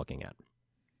what I'm looking at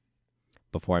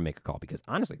before I make a call. Because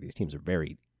honestly, these teams are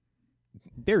very,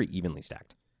 very evenly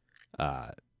stacked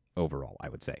overall, I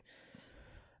would say.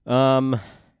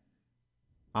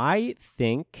 I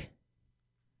think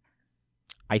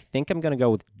I'm going to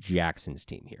go with Jackson's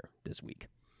team here this week.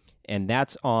 And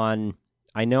that's on,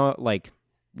 I know, like,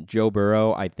 Joe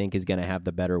Burrow, I think, is going to have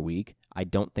the better week. I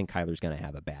don't think Kyler's going to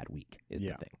have a bad week, is the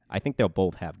thing. I think they'll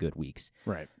both have good weeks.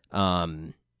 Right.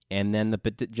 And then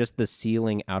just the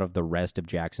ceiling out of the rest of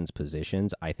Jackson's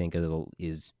positions, I think,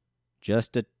 is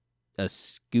just a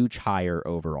scooch higher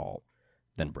overall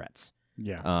than Brett's.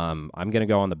 Yeah. I'm going to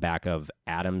go on the back of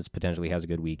Adams potentially has a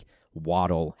good week.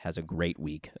 Waddle has a great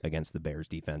week against the Bears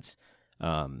defense,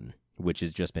 which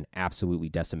has just been absolutely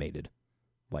decimated.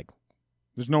 Like,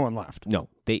 there's no one left. No,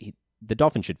 the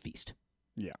Dolphins should feast.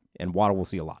 Yeah. And Waddle will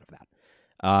see a lot of that.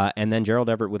 And then Gerald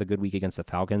Everett with a good week against the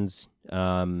Falcons.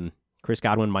 Chris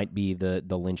Godwin might be the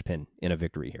linchpin in a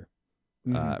victory here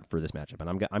for this matchup.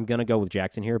 And I'm going to go with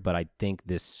Jackson here, but I think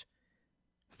this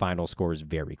final score is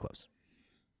very close.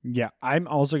 Yeah, I'm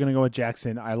also going to go with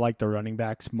Jackson. I like the running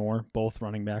backs more, both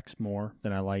running backs more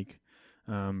than I like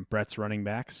Brett's running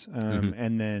backs.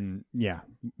 And then,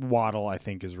 Waddle, I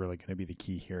think, is really going to be the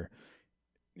key here.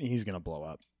 He's going to blow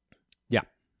up. Yeah.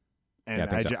 And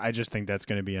I just think that's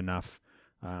going to be enough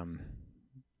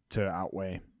to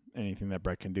outweigh anything that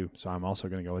Brett can do. So I'm also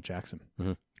going to go with Jackson.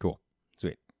 Cool.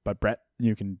 Sweet. But Brett,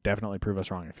 you can definitely prove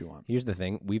us wrong if you want. Here's the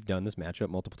thing. We've done this matchup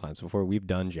multiple times before. We've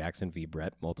done Jackson v.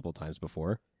 Brett multiple times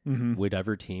before.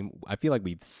 Whatever team, I feel like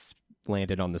we've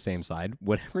landed on the same side.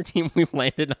 Whatever team we've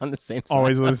landed on the same side.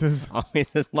 Always loses.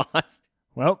 Always has lost.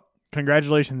 Well,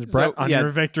 congratulations, Brett, on your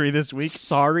victory this week.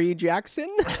 Sorry,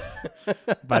 Jackson.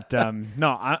 But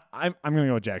no, I'm going to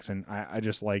go with Jackson. I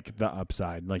just like the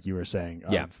upside, like you were saying,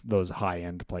 of those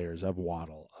high-end players, of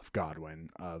Waddle, of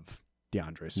Godwin, of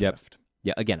DeAndre Swift.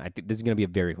 Yeah, again, I think this is going to be a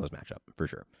very close matchup for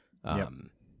sure.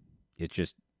 It's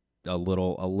just a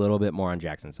little bit more on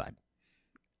Jackson's side.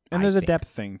 And there's a depth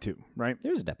thing too, right?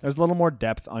 There's a depth. There's a little more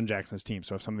depth on Jackson's team.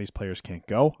 So if some of these players can't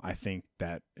go, I think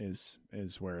that is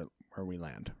where we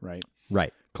land, right?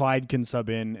 Right. Clyde can sub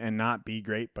in and not be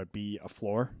great, but be a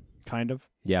floor, kind of.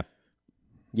 Yeah.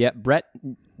 Yeah, Brett,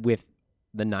 with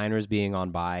the Niners being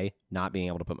on bye, not being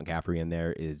able to put McCaffrey in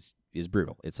there is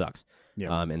brutal. It sucks.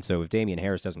 Yeah. And so if Damian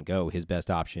Harris doesn't go, his best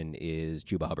option is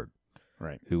Chuba Hubbard,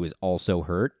 right? Who is also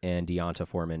hurt, and Deonta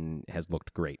Foreman has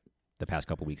looked great the past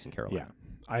couple weeks in Carolina. Yeah.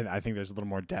 I think there's a little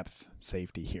more depth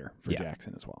safety here for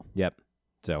Jackson as well. Yep.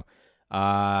 So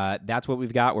that's what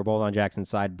we've got. We're both on Jackson's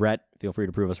side. Brett, feel free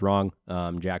to prove us wrong.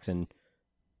 Jackson,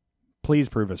 please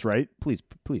prove us right. Please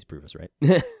prove us right.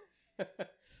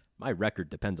 My record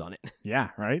depends on it.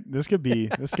 Yeah, right. This could be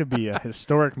a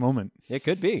historic moment. It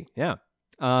could be. Yeah.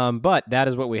 But that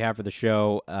is what we have for the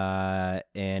show.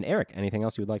 And Eric, anything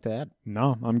else you would like to add?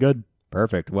 No, I'm good.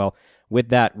 Perfect. Well, with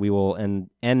that, we will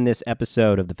end this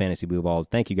episode of the Fantasy Blue Balls.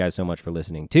 Thank you guys so much for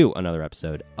listening to another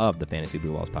episode of the Fantasy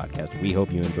Blue Balls podcast. We hope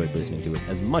you enjoyed listening to it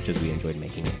as much as we enjoyed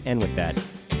making it. And with that,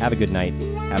 have a good night,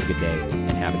 have a good day,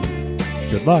 and have a good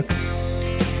week. Good luck.